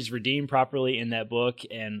character. He's redeemed properly in that book,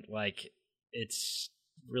 and like it's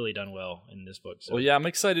really done well in this book. So. Well, yeah, I'm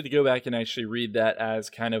excited to go back and actually read that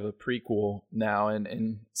as kind of a prequel now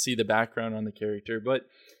and see the background on the character. But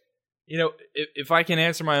if I can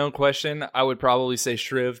answer my own question, I would probably say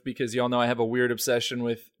Shriv because y'all know I have a weird obsession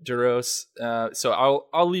with Duros. So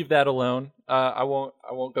I'll leave that alone. I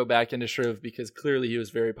won't go back into Shriv because clearly he was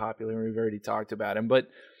very popular and we've already talked about him. But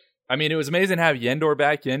I mean, it was amazing to have Yendor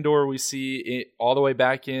back. Yendor we see all the way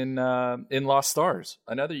back in Lost Stars,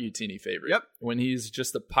 another Utini favorite. Yep. When he's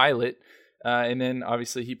just a pilot, and then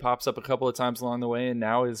obviously he pops up a couple of times along the way, and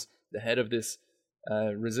now is the head of this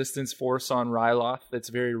resistance force on Ryloth that's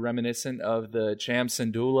very reminiscent of the Cham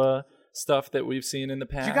Syndulla stuff that we've seen in the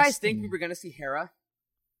past. Did you guys think we were going to see Hera?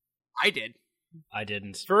 I did. I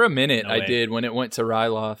didn't. For a minute, I did when it went to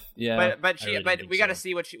Ryloth. Yeah, but we got to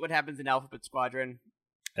see what happens in Alphabet Squadron.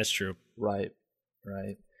 That's true. Right.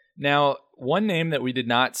 Now, one name that we did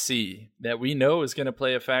not see that we know is going to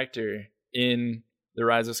play a factor in The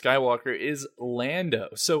Rise of Skywalker is Lando.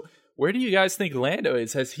 So where do you guys think Lando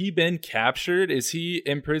is? Has he been captured? Is he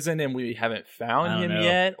in prison and we haven't found him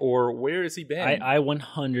yet? Or where has he been? I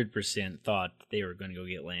 100% thought they were going to go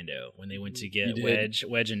get Lando when they went to get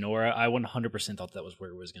Wedge and Nora. I 100% thought that was where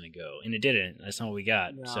it was going to go, and it didn't. That's not what we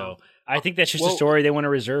got. No. So I think that's just a story they want to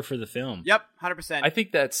reserve for the film. Yep, 100%. I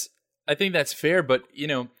think that's fair, but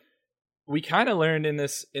we kind of learned in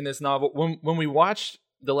this novel when we watched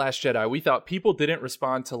The Last Jedi, we thought people didn't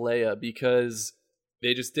respond to Leia because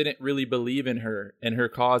they just didn't really believe in her and her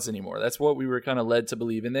cause anymore. That's what we were kind of led to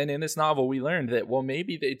believe. And then in this novel, we learned that, well,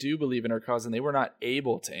 maybe they do believe in her cause and they were not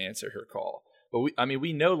able to answer her call. But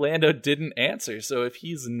we know Lando didn't answer. So if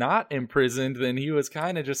he's not imprisoned, then he was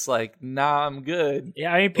kind of just like, nah, I'm good.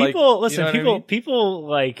 Yeah, I mean, people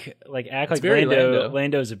act like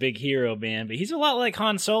Lando's a big hero, man, but he's a lot like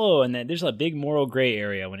Han Solo in that there's a big moral gray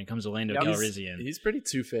area when it comes to Lando Calrissian. He's pretty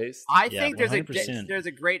two-faced. I think there's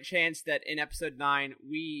a great chance that in episode 9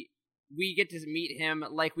 we get to meet him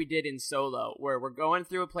like we did in Solo, where we're going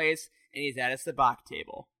through a place and he's at a sabacc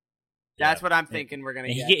table. That's what I'm thinking we're going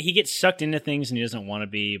to get. He gets sucked into things and he doesn't want to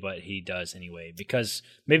be, but he does anyway. Because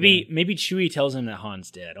maybe Chewie tells him that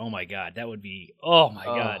Han's dead. Oh my God, that would be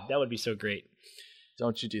so great.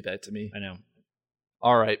 Don't you do that to me. I know.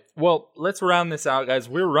 All right. Well, let's round this out, guys.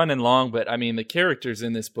 We're running long, but I mean, the characters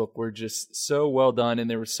in this book were just so well done and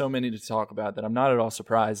there were so many to talk about that I'm not at all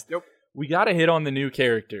surprised. Nope. We got to hit on the new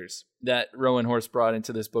characters that Rowan Horse brought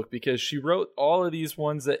into this book because she wrote all of these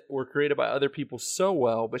ones that were created by other people so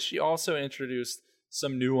well, but she also introduced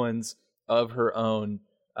some new ones of her own.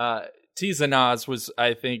 Tiza Naz was,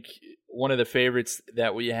 I think, one of the favorites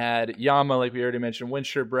that we had. Yama, like we already mentioned,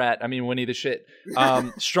 Winshire Brat, Winnie the Shit.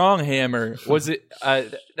 Stronghammer, was it?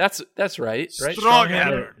 That's right?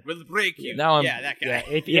 Stronghammer will break you. Now that guy.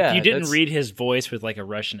 Yeah, if you didn't read his voice with like a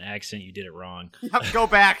Russian accent, you did it wrong. Go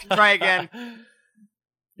back, try again.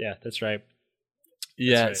 Yeah, that's right.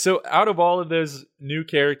 Yeah, that's right. So out of all of those new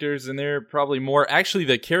characters, and there are probably more, actually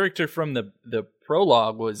the character from the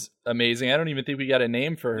prologue was amazing. I don't even think we got a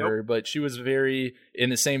name for her, but she was very in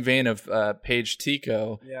the same vein of Paige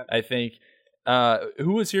Tico, I think.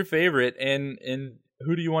 Who was your favorite, and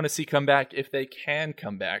who do you want to see come back if they can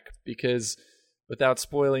come back? Because without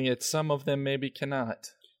spoiling it, some of them maybe cannot.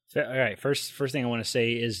 All right, first thing I want to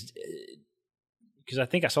say is, because I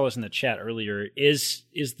think I saw this in the chat earlier, is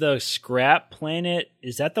the Scrap Planet,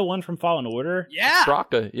 is that the one from Fallen Order? Yeah.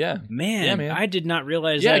 Straka, yeah. Man, I did not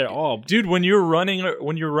realize that at all. Dude, when you're running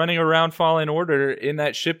around Fallen Order in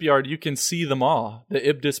that shipyard, you can see them all, the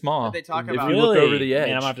Iblis Maw. What they talk about. If you look over the edge.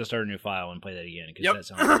 Man, I'm going to have to start a new file and play that again, because that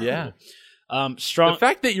sounds cool. Yeah. The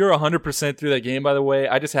fact that you're 100% through that game, by the way,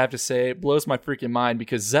 I just have to say, it blows my freaking mind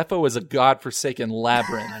because Zepho is a godforsaken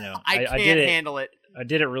labyrinth. I know. I can't handle it. I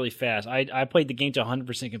did it really fast. I played the game to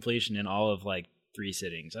 100% completion in all of like 3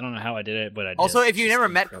 sittings. I don't know how I did it, but I did. Also, if you never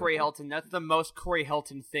met Corey Helton, that's the most Corey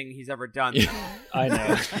Helton thing he's ever done. I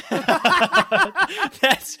know.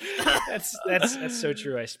 that's so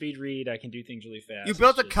true. I speed read. I can do things really fast. You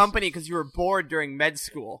built a company because you were bored during med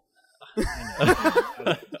school.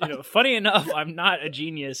 Funny enough, I'm not a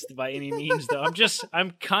genius by any means, though.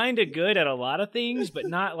 I'm kind of good at a lot of things, but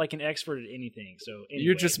not like an expert at anything. So anyway,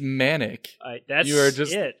 you're just manic. You are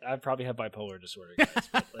just it. I probably have bipolar disorder.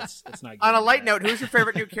 Let's not. On a light note, who's your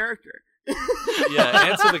favorite new character? Yeah,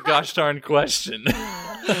 answer the gosh darn question.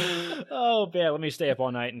 Oh man, let me stay up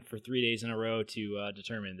all night and for 3 days in a row to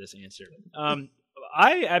determine this answer.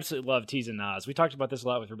 I absolutely love Tiza Naz. We talked about this a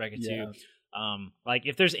lot with Rebecca too. Like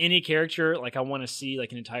if there's any character like I want to see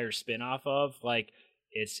like an entire spin-off of, like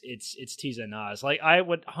it's Tiza Naz. Like I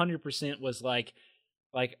would 100% was like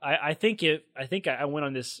I think I went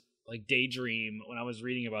on this like daydream when I was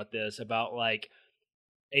reading about this, about like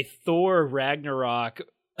a Thor Ragnarok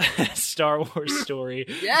Star Wars story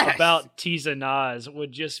about Tiza Naz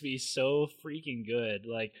would just be so freaking good.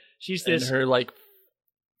 Like she's this, and her like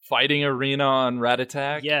fighting arena on Rat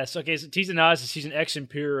Attack. Yes. Okay. So Tiza Naz, she's an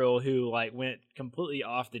ex-Imperial who like went completely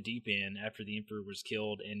off the deep end after the Emperor was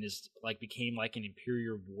killed, and is like became like an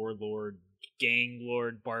Imperial warlord, gang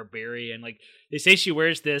lord, barbarian. Like they say she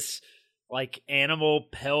wears this like animal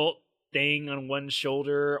pelt thing on one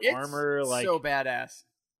shoulder, armor. Like so badass.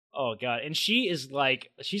 Oh god. And she's like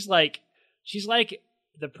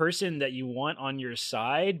the person that you want on your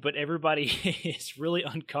side, but everybody is really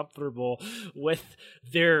uncomfortable with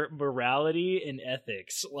their morality and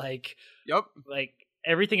ethics. Like, like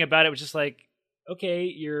everything about it was just like, okay,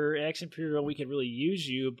 you're ex-Imperial, we could really use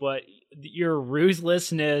you, but your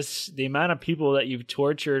ruthlessness, the amount of people that you've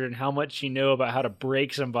tortured, and how much you know about how to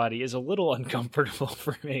break somebody is a little uncomfortable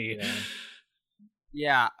for me. Yeah.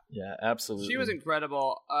 Yeah, absolutely. She was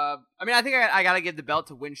incredible. I mean, I think I got to give the belt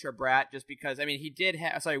to Winsher Bratt just because. I mean, he did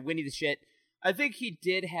have Winnie the Shit. I think he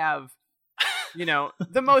did have,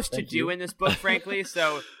 the most to do in this book, frankly.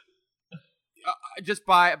 So, just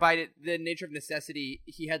by the nature of necessity,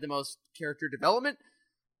 he had the most character development.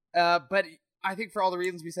 But I think for all the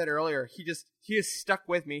reasons we said earlier, he has stuck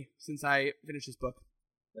with me since I finished this book.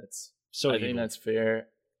 I think that's fair.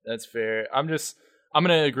 That's fair. I'm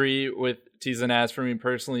gonna agree with T's and As for me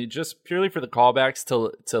personally, just purely for the callbacks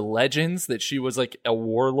to Legends, that she was like a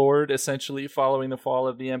warlord essentially following the fall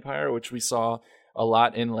of the Empire, which we saw a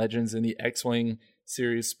lot in Legends in the X-Wing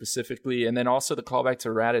series specifically, and then also the callback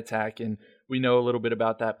to Rat Attack, and we know a little bit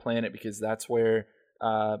about that planet because that's where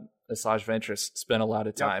Asajj Ventress spent a lot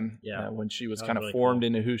of time when she was kind of really formed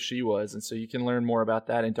into who she was, and so you can learn more about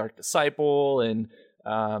that in Dark Disciple, and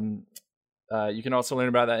you can also learn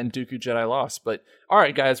about that in Dooku Jedi Lost. But all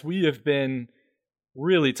right, guys, we have been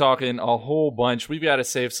really talking a whole bunch. We've got to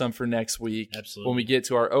save some for next week. Absolutely. When we get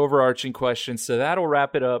to our overarching questions. So that'll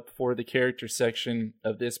wrap it up for the character section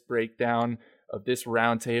of this breakdown of this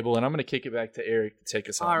roundtable. And I'm going to kick it back to Eric to take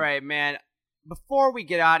us on. All right, man. Before we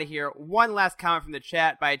get out of here, one last comment from the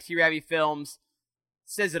chat by T-Ravi Films.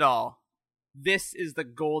 Says it all. This is the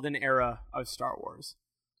golden era of Star Wars.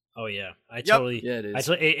 Oh yeah, it is.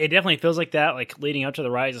 It definitely feels like that, like leading up to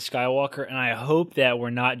the Rise of Skywalker, and I hope that we're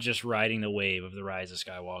not just riding the wave of the Rise of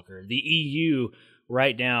Skywalker. The EU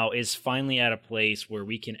right now is finally at a place where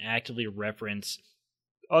we can actively reference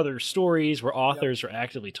other stories, where authors are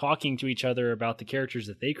actively talking to each other about the characters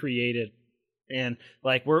that they created, and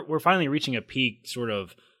like we're finally reaching a peak sort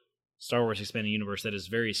of Star Wars Expanded Universe that is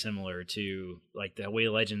very similar to like the way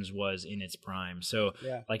Legends was in its prime. So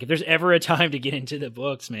like if there's ever a time to get into the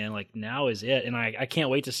books, man, like now is it. And I can't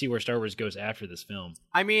wait to see where Star Wars goes after this film.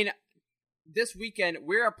 I mean, this weekend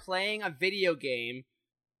we're playing a video game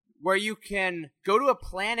where you can go to a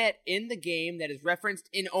planet in the game that is referenced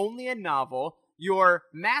in only a novel. Your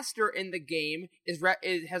master in the game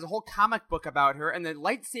has a whole comic book about her, and the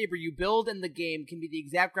lightsaber you build in the game can be the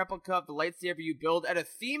exact replica of the lightsaber you build at a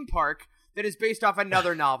theme park that is based off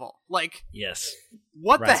another novel. Like, yes,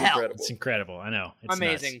 what the hell? It's incredible. I know. It's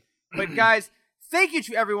amazing. Nuts. But guys, thank you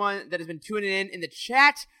to everyone that has been tuning in the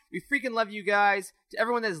chat. We freaking love you guys. To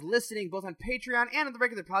everyone that is listening, both on Patreon and on the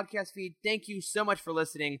regular podcast feed, thank you so much for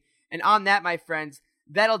listening. And on that, my friends,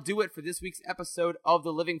 that'll do it for this week's episode of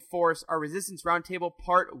The Living Force, our Resistance Roundtable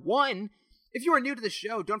Part 1. If you are new to the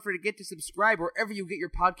show, don't forget to subscribe wherever you get your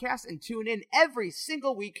podcasts and tune in every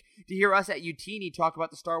single week to hear us at Utini talk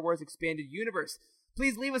about the Star Wars Expanded Universe.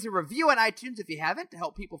 Please leave us a review on iTunes if you haven't to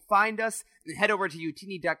help people find us, and head over to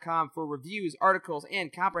utini.com for reviews, articles,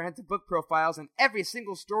 and comprehensive book profiles on every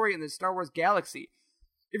single story in the Star Wars galaxy.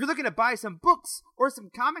 If you're looking to buy some books or some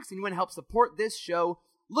comics and you want to help support this show,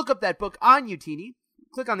 look up that book on Utini.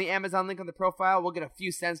 Click on the Amazon link on the profile. We'll get a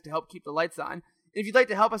few cents to help keep the lights on. And if you'd like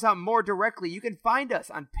to help us out more directly, you can find us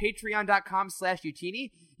on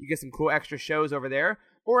patreon.com/Utini. You get some cool extra shows over there.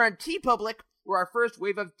 Or on TeePublic, where our first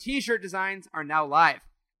wave of t-shirt designs are now live.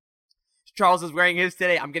 Charles is wearing his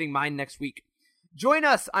today. I'm getting mine next week. Join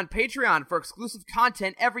us on Patreon for exclusive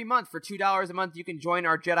content every month. For $2 a month, you can join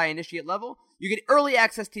our Jedi Initiate level. You get early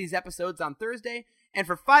access to these episodes on Thursday. And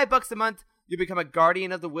for $5 a month, you'll become a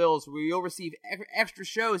Guardian of the Wills, where you'll receive extra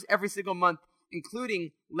shows every single month,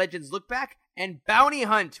 including Legends Look Back and Bounty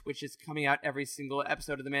Hunt, which is coming out every single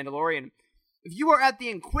episode of The Mandalorian. If you are at the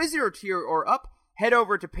Inquisitor tier or up, head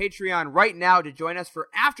over to Patreon right now to join us for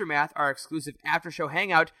Aftermath, our exclusive after-show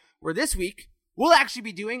hangout, where this week we'll actually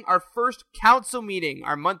be doing our first council meeting,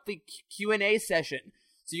 our monthly Q&A session.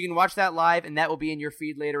 So you can watch that live, and that will be in your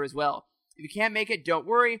feed later as well. If you can't make it, don't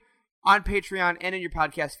worry. On Patreon and in your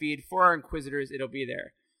podcast feed for our Inquisitors, it'll be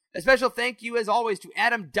there. A special thank you, as always, to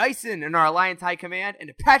Adam Dyson in our Alliance High Command and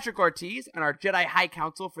to Patrick Ortiz on our Jedi High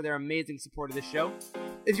Council for their amazing support of the show.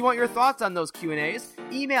 If you want your thoughts on those Q&As,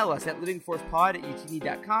 email us at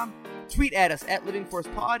livingforcepod@utini.com, tweet at us at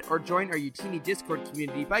livingforcepod, or join our Utini Discord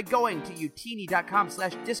community by going to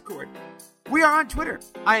utini.com/discord. We are on Twitter.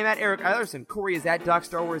 I am at Eric Eilerson. Corey is at Doc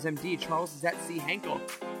Star Wars MD. Charles is at C. Henkel.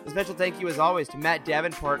 A special thank you, as always, to Matt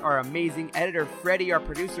Davenport, our amazing editor, Freddie, our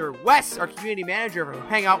producer, Wes, our community manager, who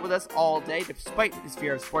hang out with us all day despite his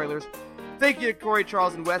fear of spoilers. Thank you to Corey,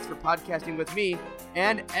 Charles, and Wes for podcasting with me.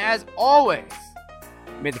 And as always,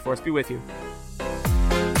 may the Force be with you.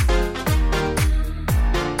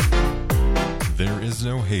 There is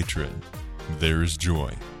no hatred. There is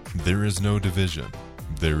joy. There is no division.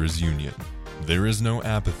 There is union. There is no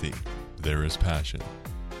apathy. There is passion.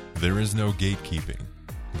 There is no gatekeeping.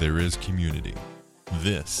 There is community.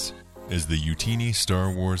 This is the Utini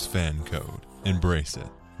Star Wars Fan Code. embrace it,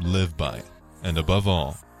 live by it, and above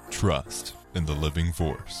all, trust in the living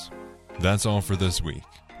force. That's all for this week.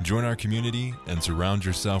 Join our community and surround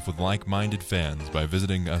yourself with like-minded fans by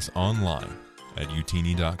visiting us online at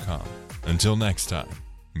utini.com. Until next time,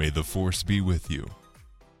 may the force be with you.